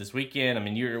that after this weekend? I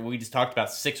mean, we just talked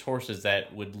about 6 horses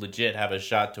that would legit have a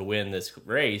shot to win this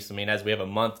race. I mean, as we have a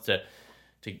month to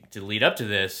lead up to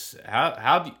this,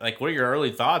 what are your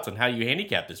early thoughts on how you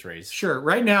handicap this race? Sure.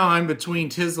 Right now, I'm between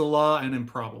Tiz the Law and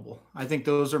Improbable. I think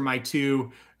those are my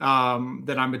two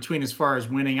that I'm between as far as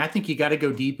winning. I think you got to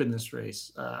go deep in this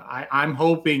race. I'm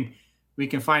hoping we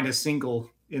can find a single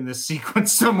in this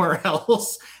sequence somewhere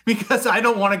else, because I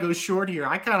don't want to go short here.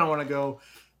 I kind of want to go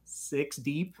 6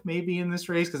 deep maybe in this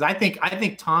race, because I think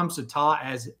Tom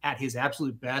Sata at his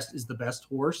absolute best is the best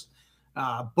horse.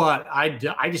 But I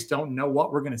just don't know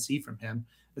what we're going to see from him.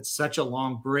 It's such a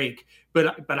long break,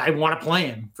 but I want to play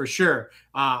him for sure.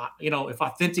 If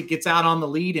Authentic gets out on the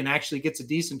lead and actually gets a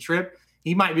decent trip,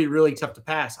 he might be really tough to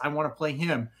pass. I want to play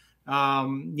him.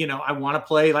 I want to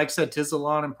play, like I said,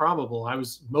 Tizzle and Improbable. I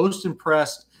was most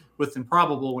impressed with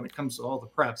Improbable when it comes to all the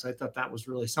preps. I thought that was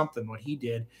really something what he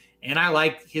did. And I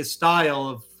like his style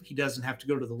of, he doesn't have to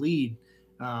go to the lead.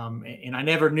 And I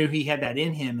never knew he had that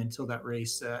in him until that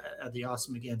race at the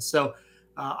Awesome again. So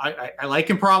I like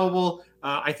Improbable.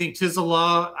 I think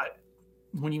Tizzle,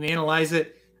 when you analyze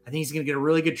it, I think he's going to get a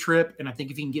really good trip. And I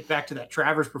think if he can get back to that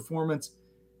Travers performance,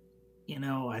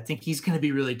 I think he's going to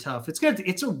be really tough.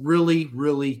 It's a really,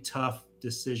 really tough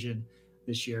decision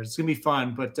this year. It's going to be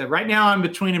fun. But right now I'm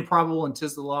between Improbable and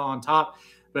Tiz the Law on top.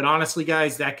 But honestly,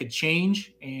 guys, that could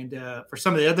change. And for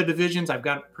some of the other divisions, I've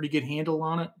got a pretty good handle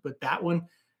on it. But that one,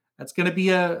 that's going to be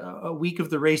a week of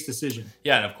the race decision.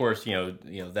 Yeah, and of course,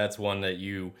 that's one that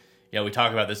we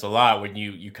talk about this a lot when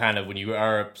you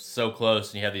are so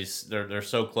close and you have these, they're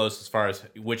so close as far as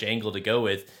which angle to go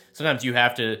with. Sometimes you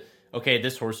have to, okay,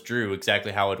 this horse drew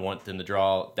exactly how I'd want them to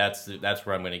draw. That's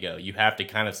where I'm going to go. You have to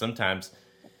kind of sometimes,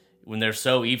 when they're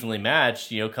so evenly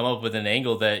matched, come up with an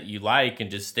angle that you like and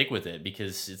just stick with it,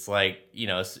 because it's like,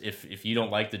 if you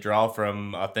don't like the draw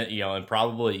from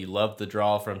Improbable, you love the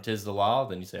draw from Tiz the Law,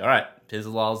 then you say, all right, Tiz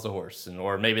the Law is the horse.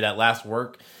 Or maybe that last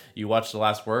work, you watched the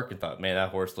last work and thought, man,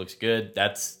 that horse looks good.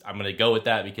 I'm going to go with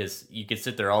that, because you can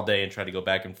sit there all day and try to go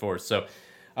back and forth. So,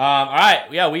 all right.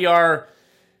 Yeah, we are.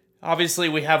 Obviously,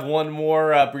 we have one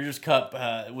more Breeders' Cup.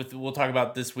 We'll talk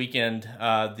about this weekend.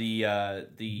 For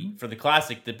the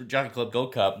Classic, the Jockey Club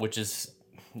Gold Cup, which is,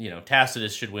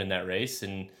 Tacitus should win that race,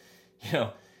 and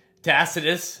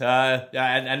Tacitus.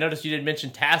 I noticed you didn't mention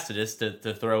Tacitus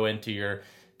to throw into your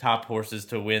top horses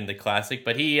to win the Classic,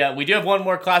 but we do have one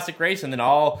more Classic race, and then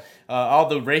all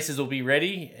the races will be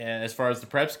ready as far as the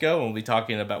preps go. And we'll be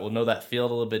talking about, we'll know that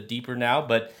field a little bit deeper now,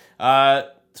 but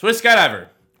Swiss Skydiver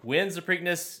wins the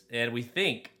Preakness, and we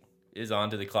think is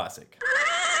on to the Classic.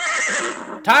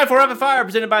 Time for Rapid Fire,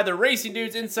 presented by the Racing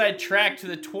Dudes Inside Track to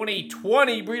the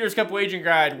 2020 Breeders' Cup Wagering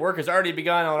Guide. Work has already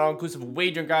begun on an all-inclusive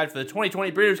wagering guide for the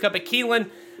 2020 Breeders' Cup at Keeneland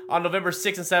on November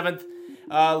 6th and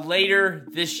 7th. Later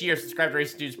this year, subscribe to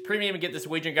Racing Dudes Premium and get this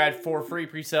wagering guide for free.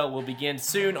 Pre-sale will begin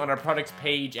soon on our products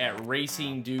page at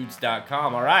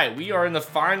racingdudes.com. All right, we are in the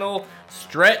final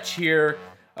stretch here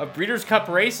of Breeders' Cup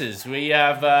races. We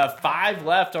have 5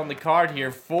 left on the card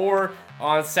here. 4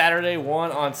 on Saturday,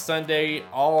 1 on Sunday,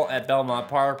 all at Belmont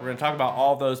Park. We're going to talk about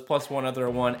all those, plus one other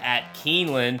one at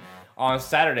Keeneland on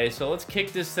Saturday. So let's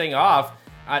kick this thing off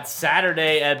at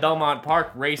Saturday at Belmont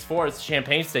Park. Race 4, it's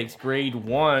Champagne Stakes, Grade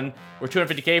 1. We're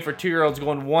 $250K for 2-year-olds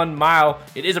going 1 mile.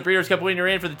 It is a Breeders' Cup winner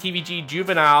in for the TVG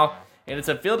Juvenile, and it's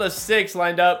a field of 6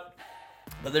 lined up.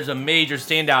 But there's a major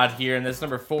standout here, and that's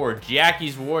number 4,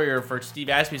 Jackie's Warrior for Steve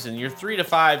Asmussen. Your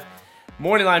 3-5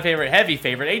 morning line favorite, heavy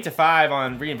favorite, 8-5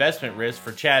 on reinvestment risk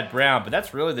for Chad Brown. But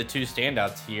that's really the 2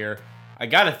 standouts here. I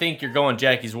got to think you're going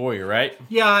Jackie's Warrior, right?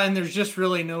 Yeah, and there's just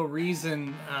really no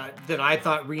reason that I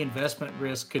thought reinvestment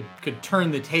risk could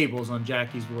turn the tables on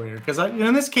Jackie's Warrior. Because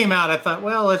when this came out, I thought,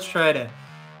 well, let's try to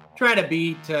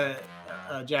beat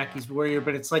Jackie's Warrior.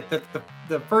 But it's like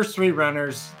the first 3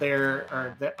 runners there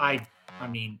are that I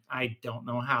don't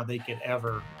know how they could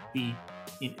ever beat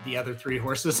the other 3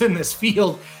 horses in this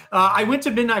field. I went to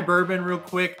Midnight Bourbon real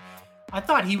quick. I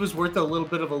thought he was worth a little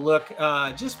bit of a look,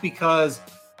 just because,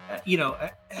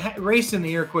 racing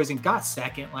the Iroquois and got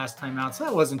second last time out, so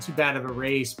that wasn't too bad of a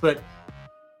race. But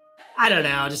I don't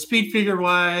know, just speed figure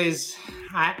wise,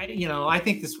 I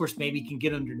think this horse maybe can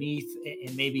get underneath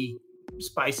and maybe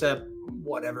spice up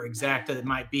whatever exacta it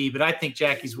might be. But I think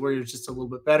Jackie's Warrior is just a little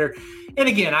bit better. And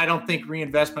again, I don't think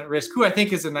Reinvestment Risk, who I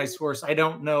think is a nice horse, I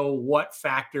don't know what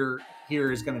factor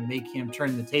here is going to make him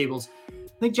turn the tables.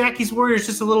 I think Jackie's Warrior is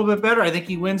just a little bit better. I think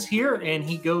he wins here and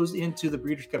he goes into the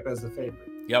Breeders' Cup as the favorite.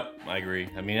 Yep, I agree.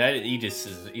 I mean, he's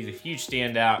a huge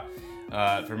standout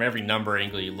from every number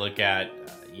angle you look at.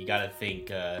 You got to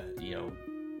think,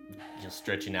 just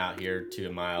stretching out here to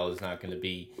a mile is not going to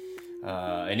be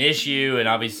an issue. And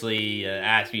obviously,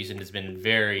 Asmussen has been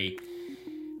very,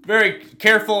 very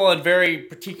careful and very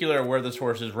particular where this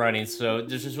horse is running. So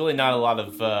there's just really not a lot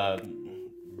of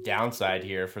downside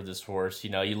here for this horse.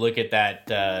 You look at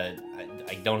that.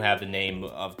 I don't have the name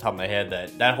off the top of my head.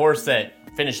 That horse that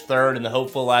finished third in the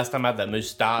Hopeful last time out, that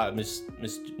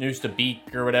Musta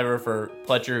Beak or whatever for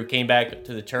Pletcher, who came back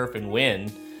to the turf and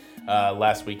win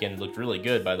last weekend. Looked really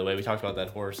good, by the way. We talked about that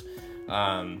horse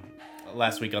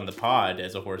last week on the pod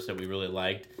as a horse that we really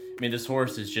liked. I mean, this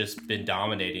horse has just been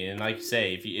dominating. And like you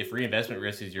say, if Reinvestment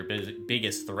Risk is your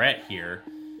biggest threat here,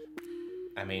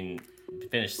 I mean,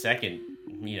 finished second,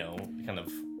 kind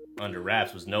of under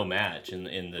wraps, was no match in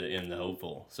the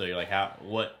Hopeful. So you're like,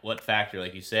 what factor,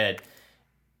 like you said,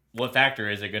 what factor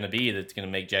is it going to be that's going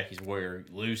to make Jackie's Warrior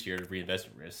lose here to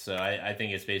Reinvestment Risk? So I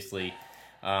think it's basically,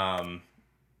 I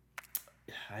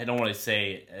don't want to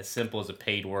say as simple as a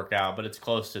paid workout, but it's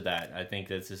close to that. I think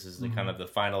that this is the kind of the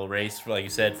final race, for, like you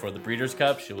said, for the Breeders'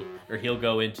 Cup. He'll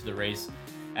go into the race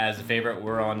as a favorite.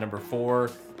 We're on number 4,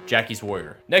 Jackie's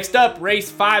Warrior. Next up, race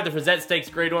 5, the Frazette Stakes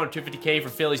Grade 1 $250K for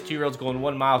fillies, 2-year-olds going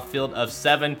 1 mile, field of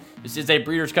 7. This is a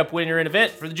Breeders' Cup winner in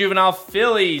event for the juvenile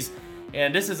fillies.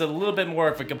 And this is a little bit more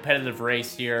of a competitive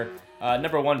race here.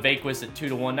 Number 1, Preakness at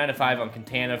 2-1, 9-5 on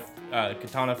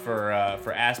Katana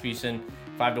for Asmussen,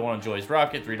 5-1 on Joy's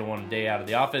Rocket, 3-1 a day out of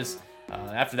the office.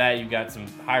 After that, you've got some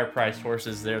higher priced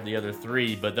horses there, the other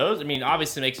 3. But those, I mean,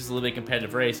 obviously makes this a little bit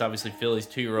competitive race. Obviously, fillies,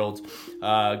 2-year-olds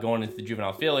going into the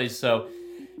juvenile fillies. So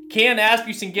can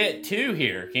Asmussen get 2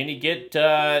 here? Can he get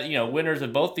winners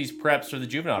of both these preps for the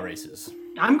juvenile races?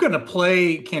 I'm going to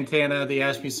play Quintana, the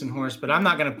Asmussen horse, but I'm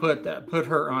not going to put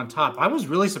her on top. I was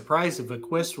really surprised if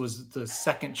Preakness was the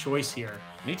second choice here.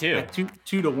 Me too. At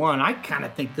 2-1. I kind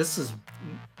of think this is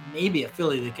maybe a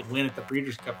filly that could win at the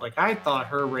Breeders' Cup. Like, I thought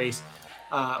her race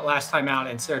last time out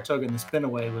in Saratoga in the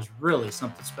Spinaway was really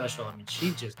something special. I mean,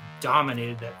 she just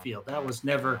dominated that field. That was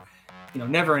never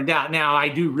in doubt. Now, I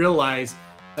do realize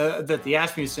that the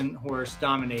Asmussen horse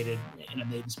dominated in a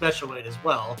maiden special weight as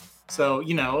well. So,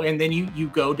 and then you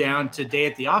go down to Day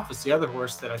at the Office, the other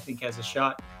horse that I think has a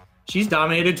shot. She's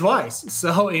dominated twice,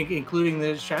 so including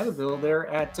the Shilohville there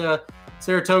at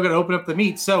Saratoga to open up the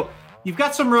meet. So you've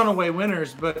got some runaway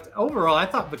winners, but overall, I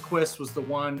thought Preakness was the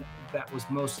one that was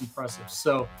most impressive.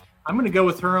 So I'm going to go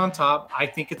with her on top. I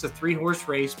think it's a 3-horse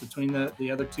race between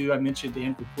the other 2 I mentioned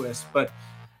and Preakness. But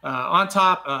on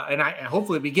top, and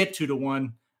hopefully we get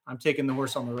 2-1, I'm taking the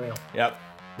horse on the rail. Yep.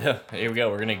 Here we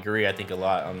go. We're going to agree, I think, a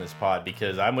lot on this pod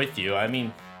because I'm with you. I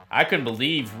mean, I couldn't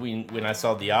believe when I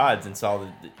saw the odds and saw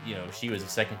that, she was a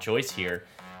second choice here.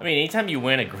 I mean, anytime you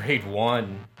win a Grade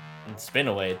 1 and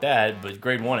Spinaway at that, but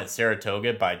Grade 1 at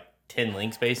Saratoga by 10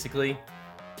 lengths, basically,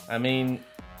 I mean,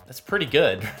 that's pretty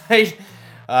good, right?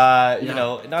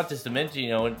 Not just to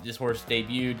mention, this horse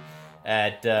debuted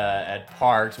at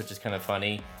Parks, which is kind of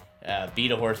funny.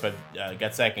 Beat a horse, but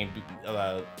got second,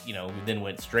 then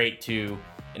went straight to...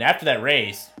 And after that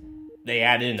race, they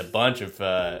added in a bunch of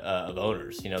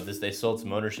owners. They sold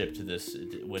some ownership to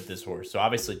with this horse. So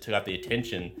obviously it took out the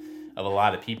attention of a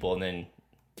lot of people. And then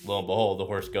lo and behold, the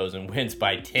horse goes and wins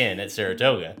by 10 at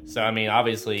Saratoga. So, I mean,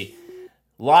 obviously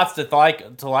lots to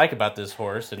like about this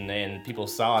horse. And people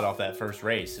saw it off that first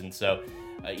race. And so,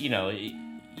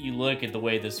 you look at the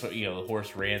way this, the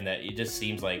horse ran, that it just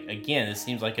seems like, again, it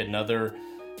seems like another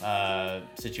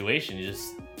situation. It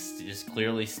just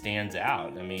clearly stands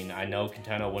out. I mean, I know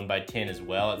Quintana won by 10 as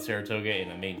well at Saratoga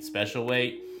in a main special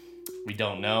weight. We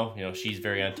don't know. She's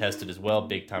very untested as well.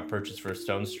 Big time purchase for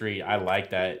Stone Street. I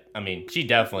like that. I mean, she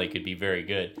definitely could be very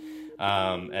good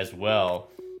as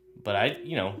well. But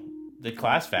the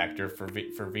class factor for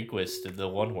Preakness, the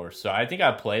 1 horse. So I think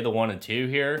I play the 1 and 2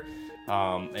 here.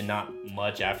 And not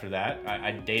much after that.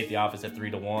 I Day at the Office at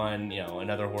 3-1.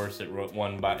 Another horse that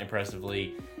won by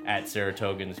impressively at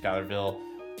Saratoga and Schuylerville.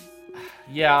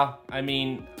 Yeah, I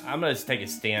mean, I'm gonna take a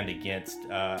stand against.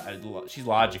 She's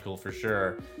logical for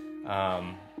sure.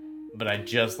 but I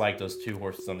just like those two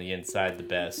horses on the inside the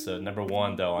best. So number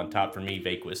 1, though, on top for me,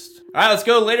 Vaquist. All right, let's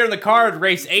go later in the card.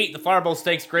 Race 8, the Flower Bowl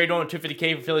Stakes, grade 1 with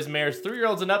 $250K for fillies and mares.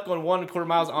 3-year-olds and up going 1.25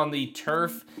 miles on the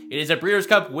turf. It is a Breeders'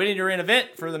 Cup winning your event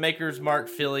for the Maker's Mark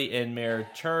filly and mare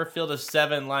turf. Field of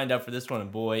 7 lined up for this one,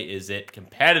 and boy, is it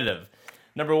competitive.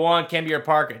 Number 1, Cambier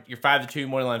Park, your 5-2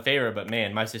 morning favorite, but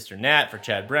man, My Sister Nat for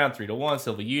Chad Brown, 3-1,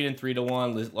 Silver Union,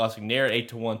 3-1, Lost Signare,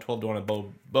 8-1, 12-1,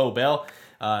 and Bo Bell.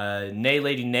 Nay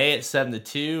Lady Nay at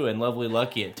 7-2, and Lovely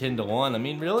Lucky at 10-1. I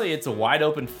mean, really, it's a wide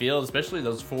open field, especially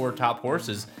those 4 top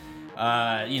horses.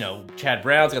 Chad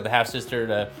Brown's got the half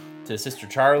sister to Sister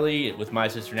Charlie with My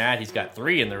Sister Nat. He's got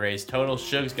 3 in the race total.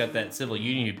 Shug's got that Civil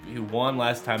Union who won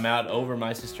last time out over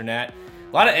My Sister Nat.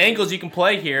 A lot of angles you can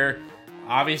play here.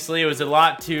 Obviously, it was a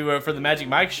lot for the Magic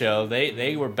Mike show.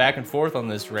 They were back and forth on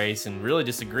this race and really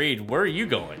disagreed. Where are you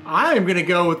going? I am going to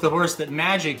go with the horse that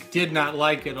Magic did not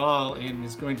like at all and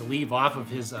is going to leave off of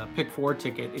his pick 4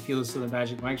 ticket if you listen to the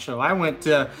Magic Mike show. I went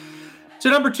to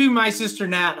number 2, My Sister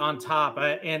Nat on top,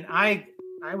 and I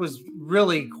was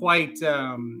really quite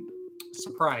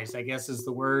surprised, I guess is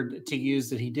the word to use,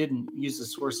 that he didn't use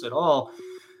this horse at all.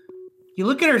 You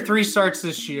look at her 3 starts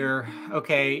this year.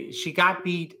 Okay, she got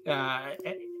beat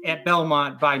at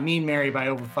Belmont by Mean Mary by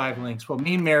over 5 lengths. Well,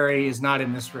 Mean Mary is not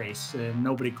in this race, and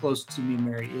nobody close to Mean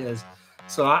Mary is.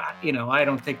 So I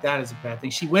don't think that is a bad thing.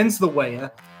 She wins the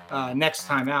Weah next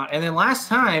time out, and then last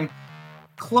time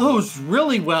closed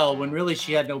really well when really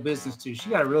she had no business to. She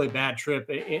got a really bad trip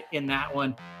in that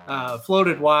one.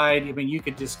 Floated wide. I mean, you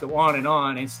could just go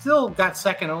on, and still got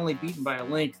second, only beaten by a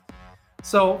length.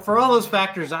 So for all those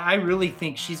factors, I really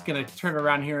think she's going to turn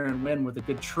around here and win with a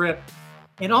good trip.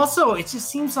 And also, it just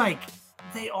seems like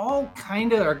they all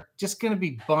kind of are just going to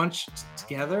be bunched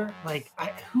together. Like,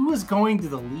 who is going to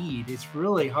the lead? It's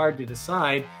really hard to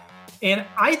decide. And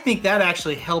I think that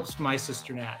actually helps My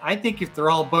Sister Nat. I think if they're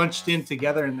all bunched in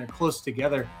together and they're close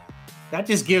together, that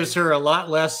just gives her a lot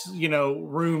less,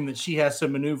 room that she has to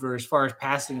maneuver as far as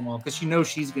passing them all, because she knows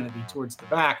she's going to be towards the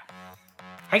back.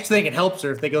 I actually think it helps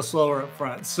her if they go slower up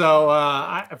front. So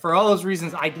for all those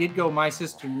reasons, I did go My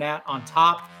Sister Nat on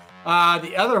top.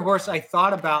 The other horse I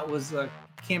thought about was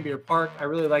Cambier Park. I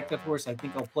really like that horse. I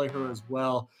think I'll play her as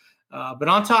well. But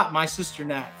on top, My Sister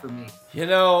Nat for me.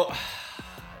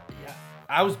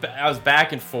 I was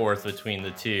back and forth between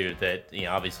the two that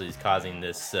obviously is causing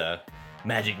this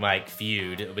Magic Mike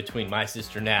feud between My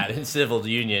Sister Nat and Civil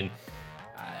Union.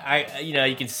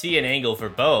 You can see an angle for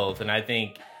both, and I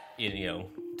think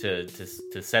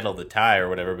to settle the tie or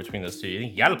whatever between those two, I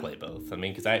think you got to play both. I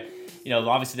mean, because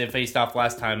obviously they faced off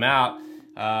last time out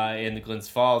in the Glens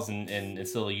Falls, and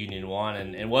Civil Union won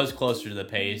and was closer to the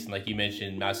pace. And like you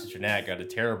mentioned, My Sister Nat got a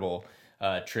terrible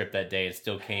trip that day and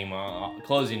still came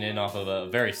closing in off of a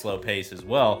very slow pace as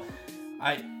well.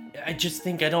 I just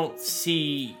think I don't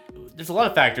see. There's a lot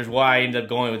of factors why I ended up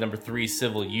going with number 3,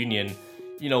 Civil Union.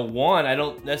 One, I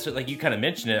don't necessarily, like you kind of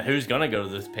mentioned it, who's going to go to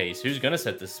this pace? Who's going to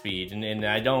set the speed? And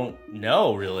I don't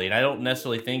know, really. And I don't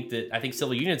necessarily think that, I think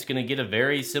Civil Union's going to get a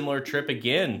very similar trip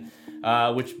again,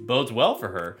 which bodes well for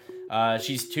her.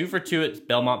 She's 2 for 2 at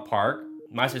Belmont Park.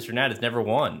 My Sister Nat has never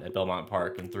won at Belmont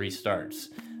Park in 3 starts.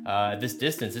 At this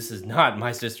distance, this is not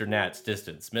My Sister Nat's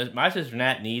distance. My Sister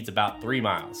Nat needs about 3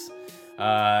 miles.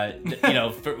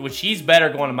 Which she's better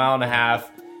going 1.5 miles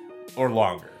or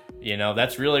longer.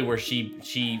 That's really where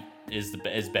she is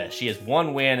best. She has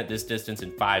 1 win at this distance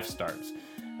in 5 starts.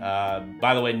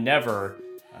 By the way, never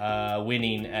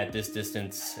winning at this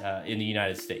distance in the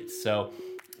United States. So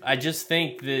I just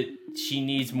think that she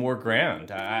needs more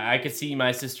ground. I could see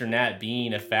My Sister Nat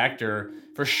being a factor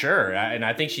for sure, and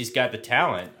I think she's got the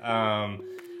talent.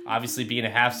 Obviously, being a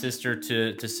half sister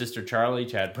to Sister Charlie,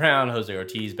 Chad Brown, Jose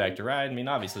Ortiz back to ride. I mean,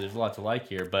 obviously, there's a lot to like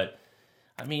here, but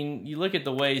I mean, you look at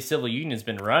the way Civil Union's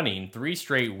been running, 3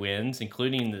 straight wins,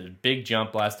 including the big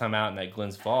jump last time out in that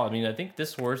Glens Fall. I mean, I think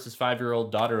this horse, this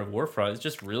 5-year-old daughter of Warfront, is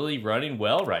just really running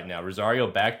well right now. Rosario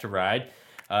back to ride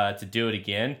to do it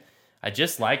again. I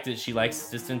just like that she likes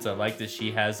distance. I like that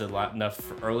she has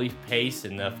enough early pace,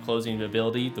 enough closing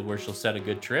ability to where she'll set a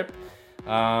good trip. So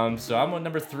I'm on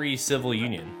number 3, Civil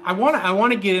Union. I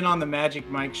want to get in on the Magic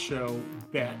Mike show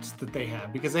bets that they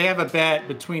have, because they have a bet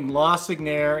between La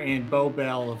Signare and Bo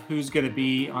Bell of who's going to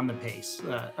be on the pace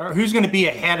or who's going to be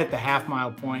ahead at the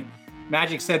half-mile point.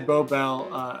 Magic said Bo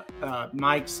Bell.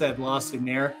 Mike said La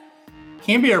Signare.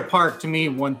 Cambier Park, to me,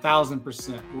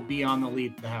 1,000% will be on the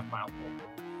lead at the half-mile point.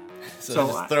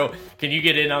 So can you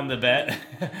get in on the bet?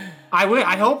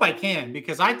 I hope I can,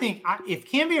 because I think if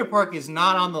Cambier Park is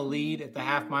not on the lead at the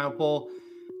half-mile pole,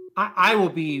 I will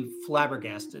be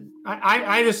flabbergasted.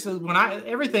 I just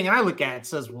everything I look at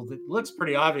says, well, it looks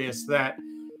pretty obvious that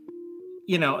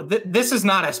this is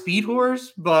not a speed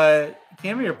horse, but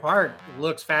Canberra Park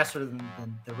looks faster than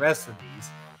the rest of these.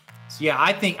 So yeah,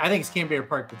 I think it's Canberra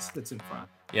Park that's in front.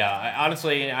 Yeah,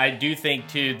 honestly, I do think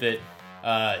too that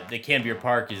the Canberra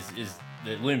Park is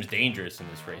that looms dangerous in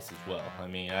this race as well. I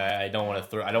mean, I don't want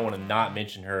to not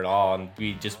mention her at all and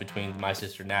be just between my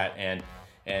sister Nat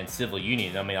and Civil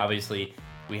Union. I mean, obviously,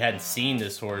 we hadn't seen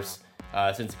this horse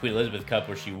since the Queen Elizabeth Cup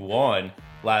where she won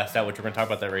last out, which we're going to talk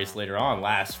about that race later on,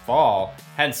 last fall.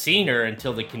 Hadn't seen her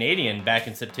until the Canadian back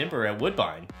in September at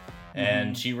Woodbine.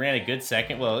 And she ran a good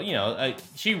second. Well,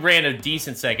 she ran a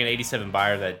decent second, 87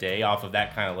 Beyer that day off of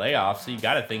that kind of layoff. So you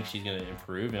got to think she's going to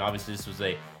improve. And obviously this was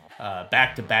a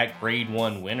back-to-back Grade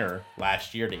 1 winner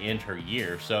last year to end her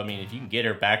year. So, I mean, if you can get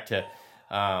her back to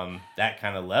that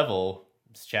kind of level,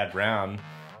 it's Chad Brown.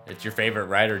 It's your favorite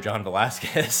rider, John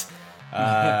Velasquez.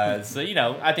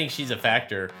 So, I think she's a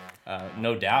factor,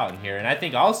 no doubt in here. And I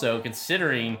think also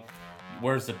considering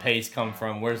where's the pace come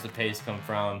from,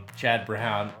 Chad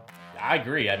Brown, I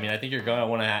agree. I mean, I think you're going to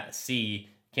want to see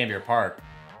Canberra Park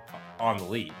on the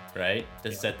lead, right?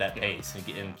 To set that pace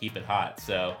and keep it hot.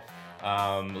 So,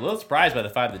 a little surprised by the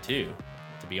 5-2, to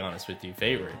be honest with you,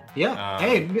 favorite. Yeah.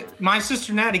 Hey, my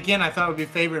sister Nat again. I thought would be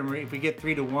favorite. If we get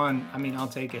 3-1, I mean, I'll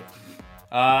take it.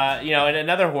 And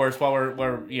another horse. While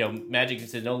we're Magic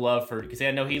said no love for, because I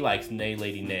know he likes Nay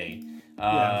Lady Nay.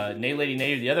 Nay Lady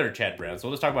Nay, the other Chad Brown. So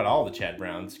we'll just talk about all the Chad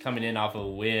Browns coming in off of a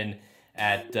win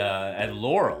at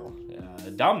Laurel,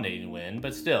 dominating win,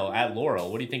 but still at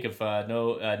Laurel. What do you think of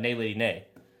Nay Lady Nay?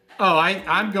 Oh,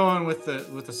 I'm going with the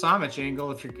Samich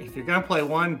angle. If you're gonna play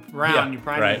one round, you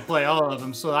probably need to play all of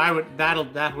them. So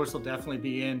that horse will definitely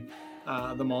be in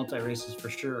the multi races for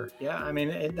sure. Yeah, I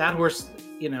mean that horse,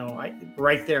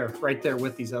 right there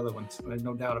with these other ones. There's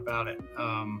no doubt about it.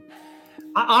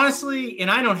 Honestly, and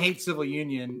I don't hate Civil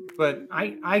Union, but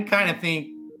I kind of think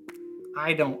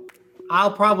that'll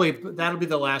be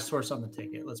the last horse on the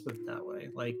ticket. Let's put it that way.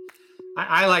 Like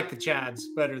I like the Chads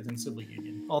better than Civil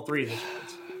Union. All three of the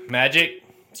Chads. Magic,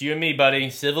 it's you and me, buddy.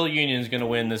 Civil Union's going to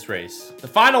win this race. The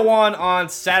final one on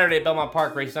Saturday at Belmont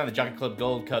Park, race 9, the Jockey Club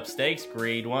Gold Cup Stakes,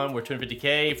 Grade 1. We're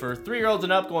 $250K for 3-year-olds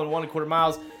and up, going 1.25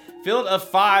 miles. Field of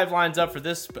 5 lines up for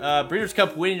this Breeders'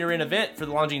 Cup winner in event for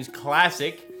the Longines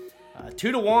Classic.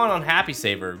 2-1 on Happy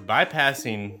Saver,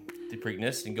 bypassing the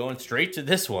Preakness and going straight to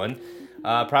this one.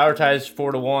 Prioritize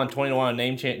 4-1, 20-1 on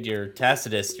Name Change, your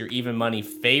Tacitus, your even money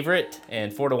favorite,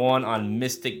 and 4-1 on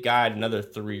Mystic Guide, another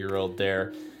 3-year-old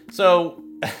there. So,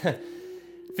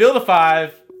 field of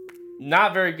 5,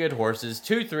 not very good horses,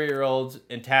 2 3-year-olds,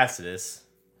 and Tacitus.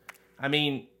 I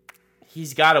mean,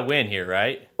 he's got to win here,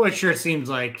 right? Well, it sure seems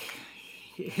like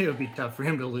it would be tough for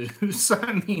him to lose.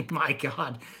 I mean, my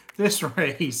God, this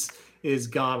race is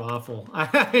god-awful.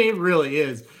 It really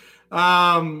is.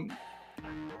 I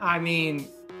mean,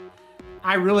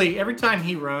 every time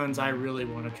he runs, I really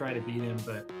want to try to beat him,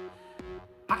 but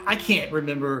I can't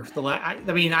remember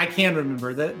I can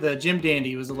remember the Jim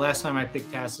Dandy was the last time I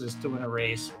picked Tacitus to win a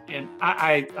race, and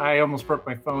I almost broke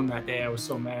my phone that day. I was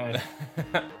so mad.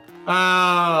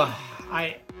 I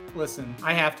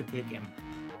have to pick him.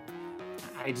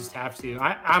 I just have to.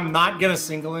 I'm not gonna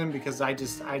single him because I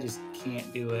just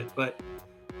can't do it. But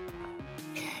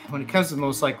when it comes to the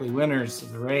most likely winners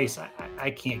of the race,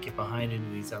 I can't get behind any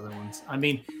of these other ones. I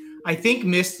mean, I think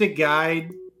Mystic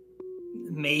Guide,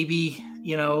 maybe,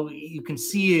 you can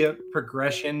see a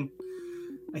progression.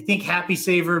 I think Happy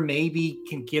Saver maybe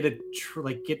can get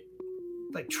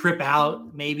trip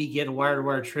out, maybe get a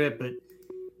wire-to-wire trip, but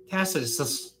Tacitus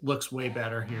just looks way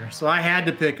better here. So I had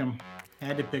to pick him.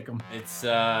 It's,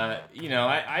 I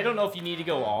don't know if you need to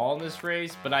go all in this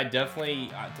race, but I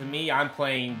definitely, to me, I'm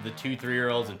playing the 2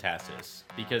 3-year-olds and Tacitus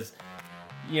because,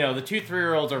 the 2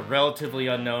 3-year-olds are relatively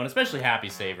unknown, especially Happy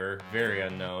Saver, very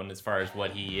unknown as far as what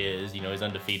he is. He's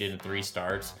undefeated in 3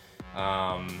 starts.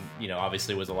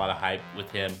 Obviously was a lot of hype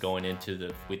with him going into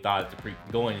the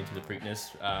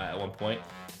Preakness at one point.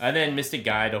 And then Mystic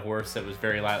Guide, a horse that was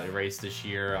very lightly raced this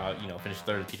year, finished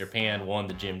 3rd at Peter Pan, won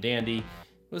the Jim Dandy.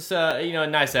 It was, a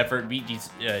nice effort. Beat,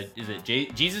 is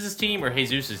it Jesus' team or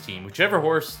Jesus' team? Whichever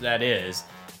horse that is,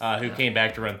 who came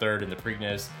back to run 3rd in the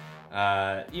Preakness.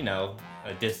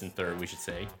 A distant 3rd, we should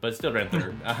say, but still ran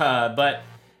 3rd. But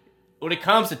when it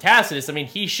comes to Tacitus, I mean,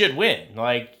 he should win.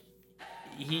 Like,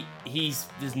 his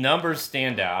numbers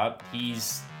stand out.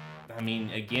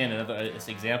 Again, another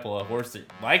example of a horse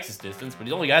that likes his distance, but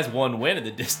he only has 1 win at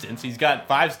the distance. He's got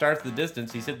 5 starts at the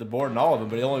distance. He's hit the board in all of them,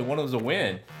 but he only one of them's a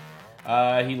win.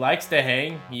 He likes to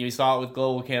hang. You saw it with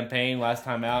Global Campaign last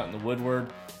time out in the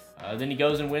Woodward. Then he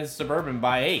goes and wins Suburban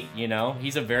by 8. You know,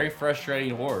 he's a very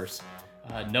frustrating horse.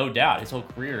 No doubt. His whole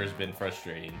career has been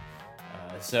frustrating.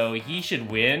 So he should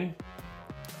win.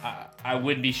 I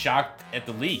wouldn't be shocked at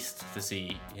the least to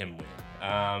see him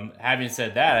win. Having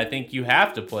said that, I think you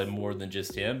have to play more than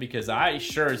just him, because I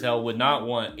sure as hell would not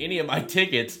want any of my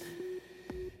tickets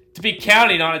to be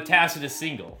counting on a Tacitus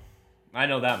single. I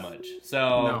know that much.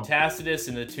 So No. Tacitus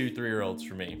and the 2-3-year-olds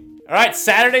for me. All right,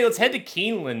 Saturday, let's head to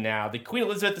Keeneland now. The Queen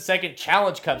Elizabeth II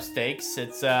Challenge Cup Stakes.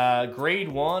 It's grade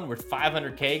 1 with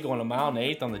 $500K going a mile and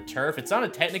 1/8 on the turf. It's not a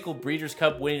technical Breeders'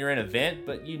 Cup winner in event,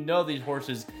 but you know these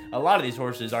horses, a lot of these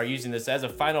horses are using this as a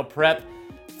final prep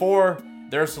for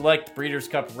their select Breeders'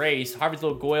 Cup race. Harvey's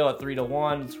Little Goyle at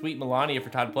 3-1. Sweet Melania for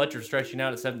Todd Pletcher stretching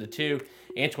out at 7-2.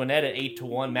 Antoinette at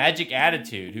 8-1. Magic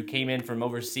Attitude, who came in from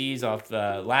overseas off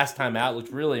last time out,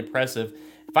 looked really impressive.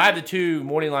 5-2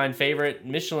 morning line favorite.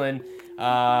 Michelin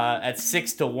at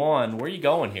 6-1. Where are you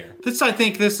going here? I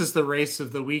think this is the race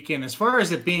of the weekend as far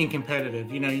as it being competitive.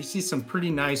 You know, you see some pretty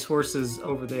nice horses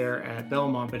over there at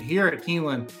Belmont, but here at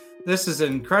Keeneland, this is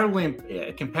an incredibly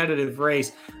competitive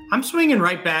race. I'm swinging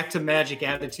right back to Magic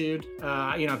Attitude.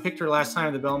 You know, I picked her last time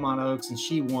at the Belmont Oaks, and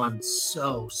she won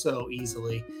so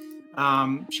easily.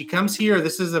 She comes here.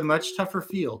 This is a much tougher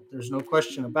field. There's no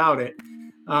question about it.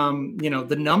 You know,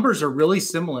 the numbers are really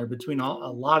similar between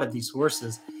a lot of these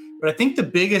horses. But I think the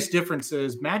biggest difference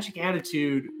is Magic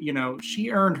Attitude, you know,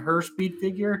 she earned her speed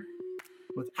figure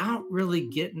without really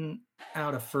getting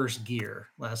out of first gear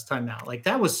last time out. Like,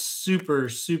 that was super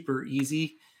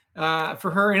easy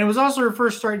for her. And it was also her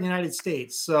first start in the United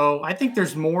States. So I think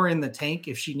there's more in the tank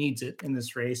if she needs it in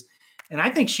this race. And I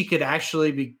think she could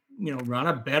actually be, you know, run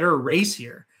a better race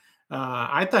here.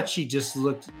 I thought she just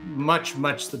looked much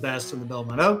the best in the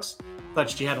Belmont Oaks. Thought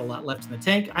she had a lot left in the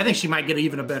tank. I think she might get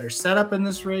even a better setup in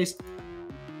this race.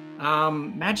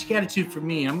 Magic Attitude for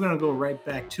me, I'm going to go right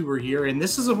back to her here. And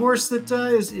this is a horse that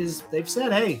is they've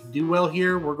said, hey, do well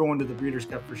here. We're going to the Breeders'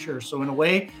 Cup for sure. So in a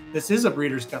way, this is a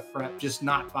Breeders' Cup prep, just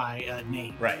not by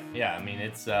name. Right. Yeah. I mean,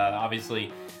 it's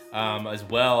obviously as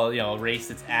well, you know, a race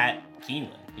that's at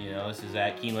Keeneland. You know, this is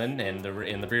at Keeneland, and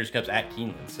the Breeders' Cup's at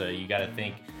Keeneland. So you got to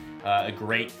think a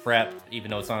great prep,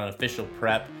 even though it's not an official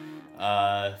prep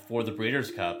for the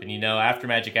Breeders' Cup. And, you know, after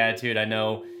Magic Attitude, I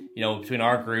know, you know, between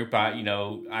our group,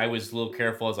 I was a little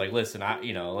careful. I was like, listen,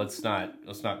 let's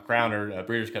not crown her a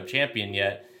Breeders' Cup champion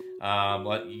yet. You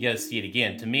got to see it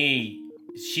again. To me,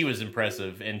 she was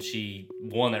impressive, and she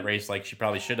won that race like she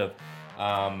probably should have.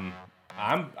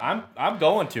 I'm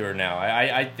going to her now.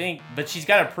 I think, but she's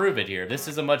got to prove it here. This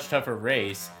is a much tougher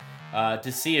race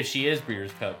to see if she is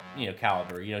Breeders' Cup, you know,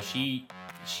 caliber. You know, she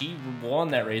won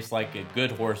that race like a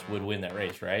good horse would win that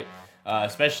race, right?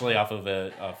 Especially off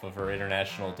of her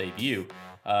international debut.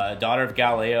 Daughter of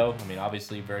Galileo. I mean,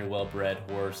 obviously very well bred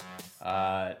horse.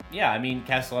 Yeah, I mean,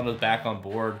 Castellano's back on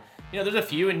board. You know, there's a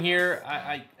few in here.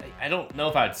 I don't know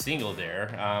if I'd single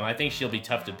there. I think she'll be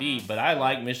tough to beat, but I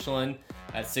like Michelin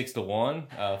at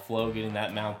 6-1. Flo getting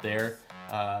that mount there.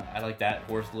 I like that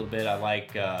horse a little bit. I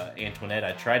like Antoinette.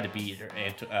 I tried to beat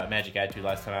her, Magic Attitude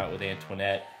last time out with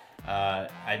Antoinette.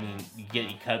 I mean,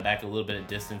 you cut back a little bit of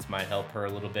distance might help her a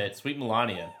little bit. Sweet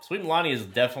Melania is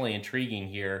definitely intriguing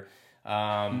here.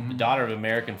 The daughter of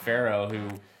American Pharaoh, who,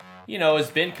 you know, has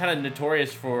been kind of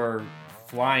notorious for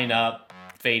flying up,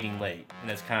 fading late, and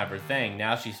that's kind of her thing.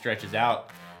 Now she stretches out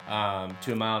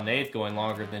to a mile and 1/8, going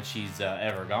longer than she's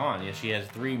ever gone. You know, she has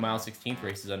 3 mile 16th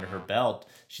races under her belt.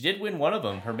 She did win one of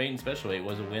them. Her maiden special weight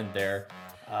was a win there.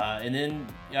 And then,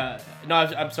 no,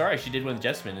 I'm sorry, she did win the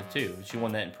Jessamine too. She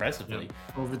won that impressively.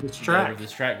 Yep. Over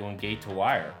this track going gate to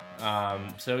wire.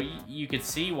 So you could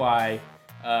see why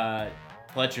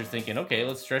Pletcher's thinking, okay,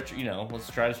 let's try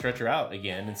to stretch her out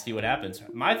again and see what happens.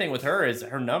 My thing with her is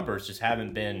her numbers just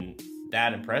haven't been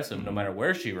that impressive no matter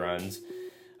where she runs.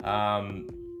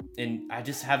 And I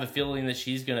just have a feeling that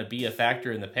she's going to be a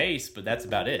factor in the pace, but that's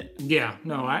about it. Yeah,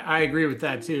 no, I agree with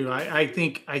that too. I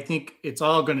think it's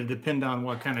all going to depend on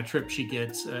what kind of trip she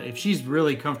gets. If she's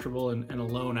really comfortable and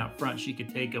alone out front, she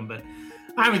could take them. But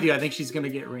I'm with you. I think she's going to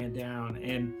get ran down.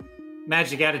 And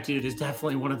Magic Attitude is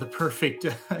definitely one of the perfect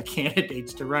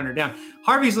candidates to run her down.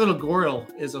 Harvey's Little Goyle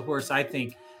is a horse I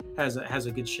think has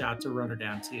a good shot to run her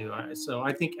down too. So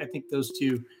I think those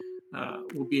two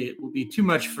will be too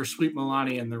much for Sweet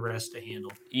Melania and the rest to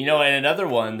handle. You know, and another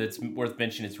one that's worth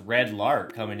mentioning is Red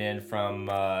Lark coming in from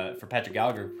for Patrick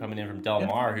Gallagher coming in from Del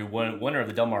Mar, who won winner of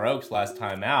the Del Mar Oaks last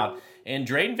time out, and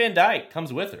Drayden Van Dyke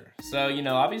comes with her. So, you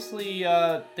know, obviously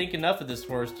think enough of this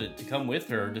horse to come with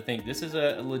her, to think this is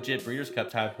a legit Breeders' Cup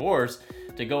type horse,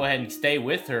 to go ahead and stay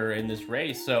with her in this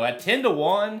race. So at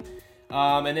 10-1,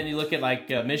 And then you look at like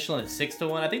Michelin at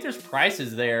 6-1. I think there's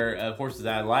prices there of horses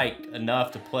that I like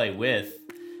enough to play with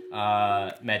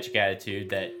Magic Attitude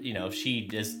that, you know, if she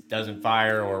just doesn't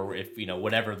fire or if, you know,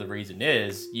 whatever the reason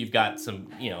is, you've got some,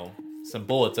 you know, some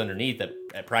bullets underneath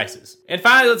at prices. And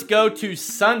finally, let's go to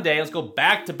Sunday. Let's go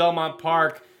back to Belmont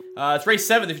Park. It's race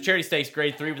 7, the Charity Stakes,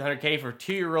 grade 3 with 100K for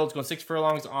 2-year-olds going 6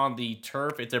 furlongs on the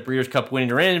turf. It's a Breeders' Cup winning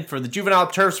in for the Juvenile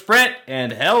Turf Sprint.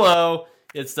 And hello,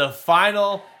 it's the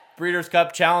final Breeders'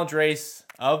 Cup Challenge race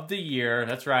of the year.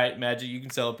 That's right, Magic, you can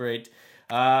celebrate.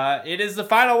 It is the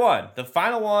final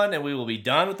one, and we will be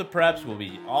done with the preps. We'll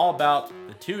be all about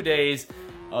the 2 days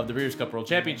of the Breeders' Cup World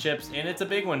Championships, and it's a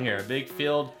big one here, a big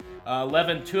field.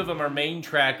 11, 2 of them are main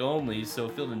track only, so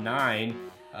field of 9,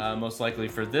 most likely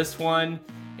for this one.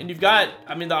 And you've got,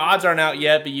 I mean, the odds aren't out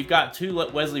yet, but you've got 2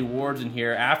 Wesley Wards in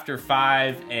here, After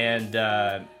 5 and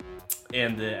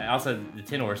also the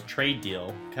 10 horse Trade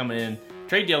Deal coming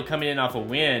in off a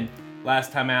win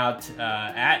last time out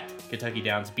at Kentucky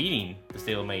Downs, beating the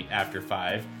stablemate After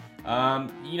 5.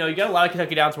 You know, you got a lot of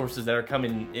Kentucky Downs horses that are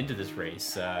coming into this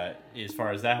race as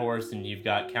far as that horse, and you've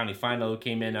got County Final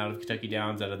came in out of Kentucky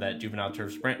Downs out of that Juvenile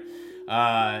Turf Sprint,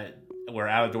 where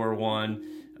Outdoor won.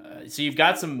 So you've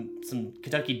got some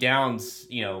Kentucky Downs,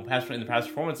 you know, in the past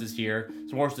performances here.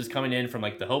 Some horses coming in from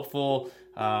like the Hopeful.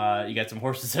 You got some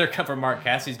horses that are coming from Mark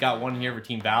Cassidy's got one here for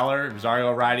Team Valor,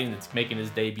 Rosario riding that's making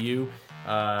his debut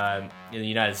in the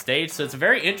United States. So it's a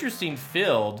very interesting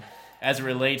field as it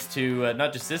relates to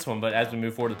not just this one, but as we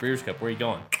move forward to the Breeders' Cup. Where are you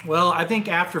going? Well, I think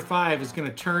After 5 is going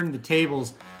to turn the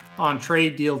tables on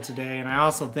Trade Deal today, and I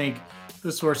also think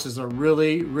this horse is a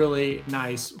really, really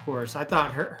nice horse. I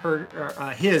thought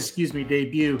his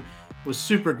debut was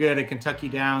super good at Kentucky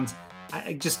Downs.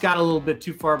 I just got a little bit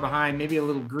too far behind, maybe a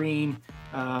little green.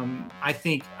 I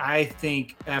think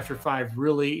After 5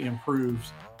 really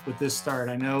improves with this start.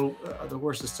 I know the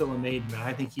horse is still a maiden, but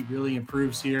I think he really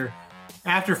improves here.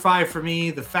 After 5 for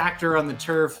me, the factor on the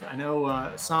turf. I know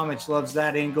Samich loves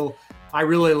that angle. I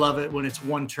really love it when it's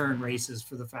 1-turn races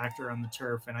for the factor on the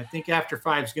turf. And I think After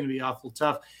 5 is going to be awful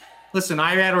tough. Listen,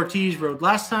 Irad Ortiz rode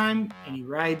last time, and he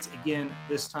rides again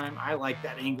this time. I like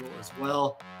that angle as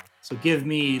well. So give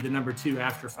me the number 2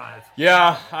 After 5.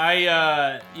 Yeah,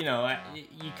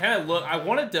 you kind of look. I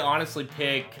wanted to honestly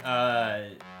pick. I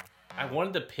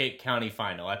wanted to pick County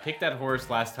Final. I picked that horse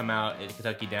last time out at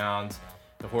Kentucky Downs.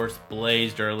 The horse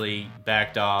blazed early,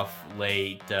 backed off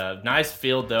late. Nice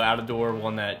field though. Out of door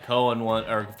won that. Cohen won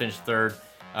or finished third.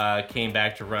 Came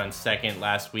back to run second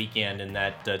last weekend in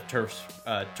that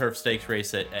turf stakes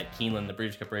race at Keeneland, the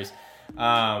Breeders' Cup race.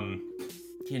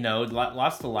 You know,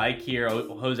 lots to like here.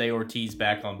 Jose Ortiz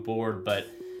back on board, but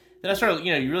then I started.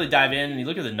 You know, you really dive in and you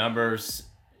look at the numbers.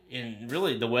 And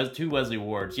really, the 2 Wesley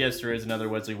Wards. Yes, there is another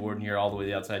Wesley Ward in here, all the way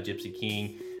to the outside, Gypsy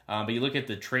King. But you look at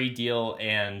the Trade Deal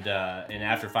and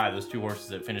After 5, those 2 horses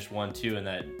that finished 1-2 in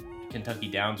that Kentucky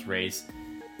Downs race.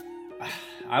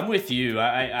 I'm with you.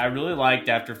 I really liked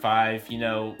After 5. You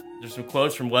know, there's some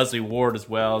quotes from Wesley Ward as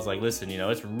well. It's like, listen, you know,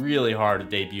 it's really hard to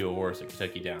debut a horse at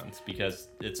Kentucky Downs because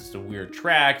it's just a weird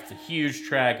track. It's a huge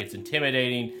track. It's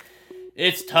intimidating.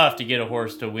 It's tough to get a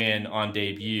horse to win on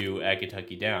debut at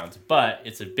Kentucky Downs, but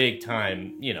it's a big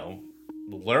time, you know,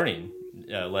 learning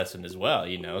lesson as well,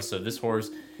 you know. So this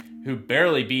horse, who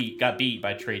barely got beat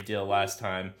by Trade Deal last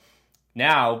time,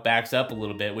 now backs up a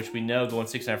little bit, which we know going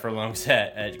 6.5 furlongs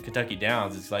at Kentucky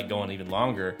Downs, it's like going even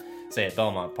longer, say at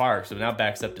Belmont Park. So now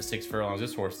backs up to 6 furlongs.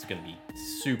 This horse is going to be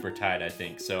super tight, I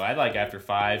think. So I like After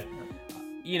 5.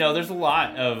 You know, there's a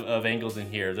lot of angles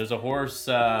in here. There's a horse,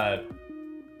 what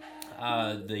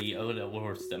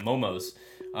horse is that? Momos,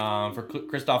 for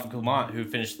Christophe and Clement, who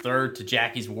finished third to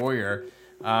Jackie's Warrior.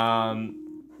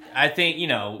 I think, you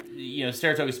know,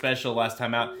 Saratoga Special last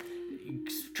time out,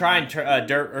 trying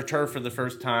dirt or turf for the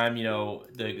first time. You know,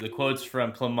 the quotes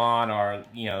from Clement are,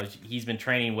 you know, he's been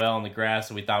training well on the grass,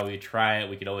 so we thought we would try it.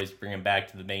 We could always bring him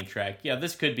back to the main track. Yeah,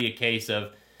 this could be a case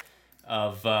of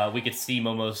we could see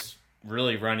Momos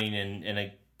really running in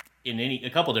a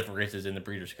couple different races in the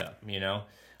Breeders' Cup, you know.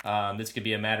 This could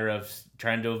be a matter of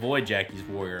trying to avoid Jackie's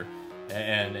Warrior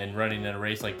and running in a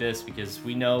race like this, because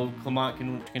we know Clement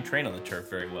can train on the turf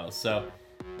very well. So,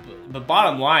 the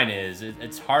bottom line is,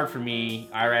 it's hard for me.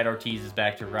 Irad Ortiz is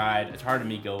back to ride. It's hard to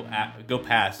me go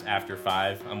past After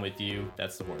 5. I'm with you.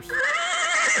 That's the horse.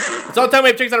 It's all the time we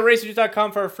have. Check us out at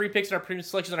racingdudes.com for our free picks and our premium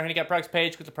selections on our handicap products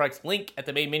page. Click the products link at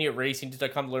the main menu at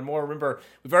racingdudes.com to learn more. Remember,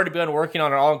 we've already been working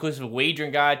on our all-inclusive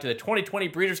wagering guide to the 2020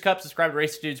 Breeders' Cup. Subscribe to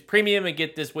Racing Dudes Premium and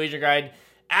get this wagering guide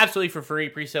absolutely for free.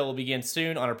 Pre-sale will begin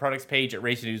soon on our products page at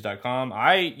racingdudes.com.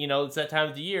 It's that time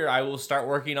of the year. I will start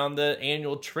working on the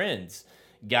annual trends.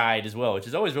 guide as well, which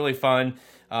is always really fun.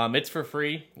 It's for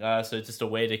free, so it's just a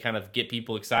way to kind of get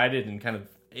people excited and kind of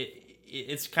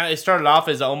it started off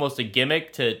as almost a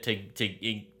gimmick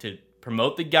to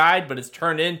promote the guide, but it's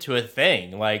turned into a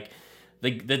thing. Like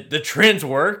the trends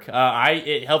work.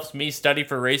 It helps me study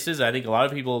for races. I think a lot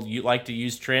of people like to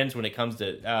use trends when it comes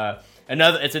to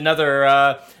that's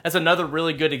another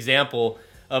really good example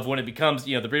of when it becomes,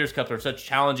 the Breeders' Cup are such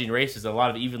challenging races, a lot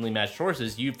of evenly matched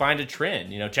horses, you find a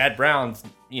trend. Chad Brown's,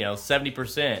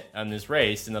 70% on this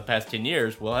race in the past 10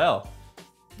 years. Well, hell,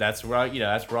 that's where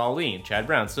I'll lean, Chad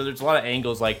Brown. So there's a lot of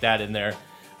angles like that in there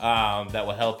that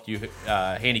will help you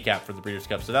handicap for the Breeders'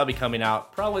 Cup. So that'll be coming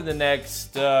out probably the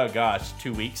next,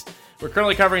 2 weeks. We're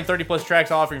currently covering 30-plus tracks,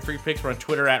 offering free picks. We're on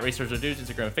Twitter at Racers Dudes,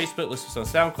 Instagram and Facebook. Listen to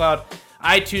us on SoundCloud,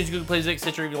 iTunes, Google Play Music,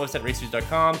 Stitcher, even website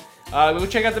racers.com. Go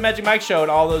check out the Magic Mike Show and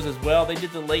all those as well. They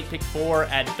did the late pick 4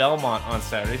 at Belmont on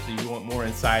Saturday, so you want more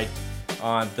insight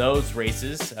on those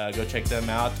races. Go check them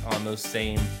out on those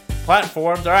same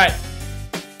platforms. All right,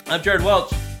 I'm Jared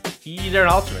Welch. He's Aaron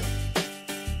Alterman.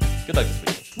 Good luck this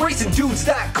weekend.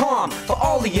 RacingDudes.com for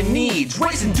all of your needs.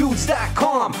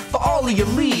 RacingDudes.com for all of your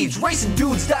leads.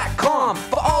 RacingDudes.com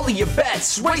for all of your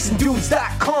bets.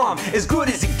 RacingDudes.com as good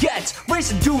as it gets.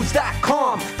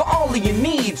 RacingDudes.com for all of your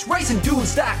needs.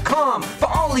 RacingDudes.com for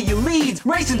all of your leads.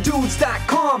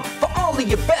 RacingDudes.com for all of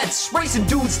your bets.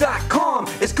 RacingDudes.com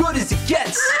as good as it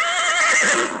gets.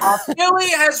 Our filly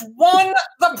has won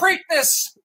the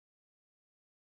Preakness.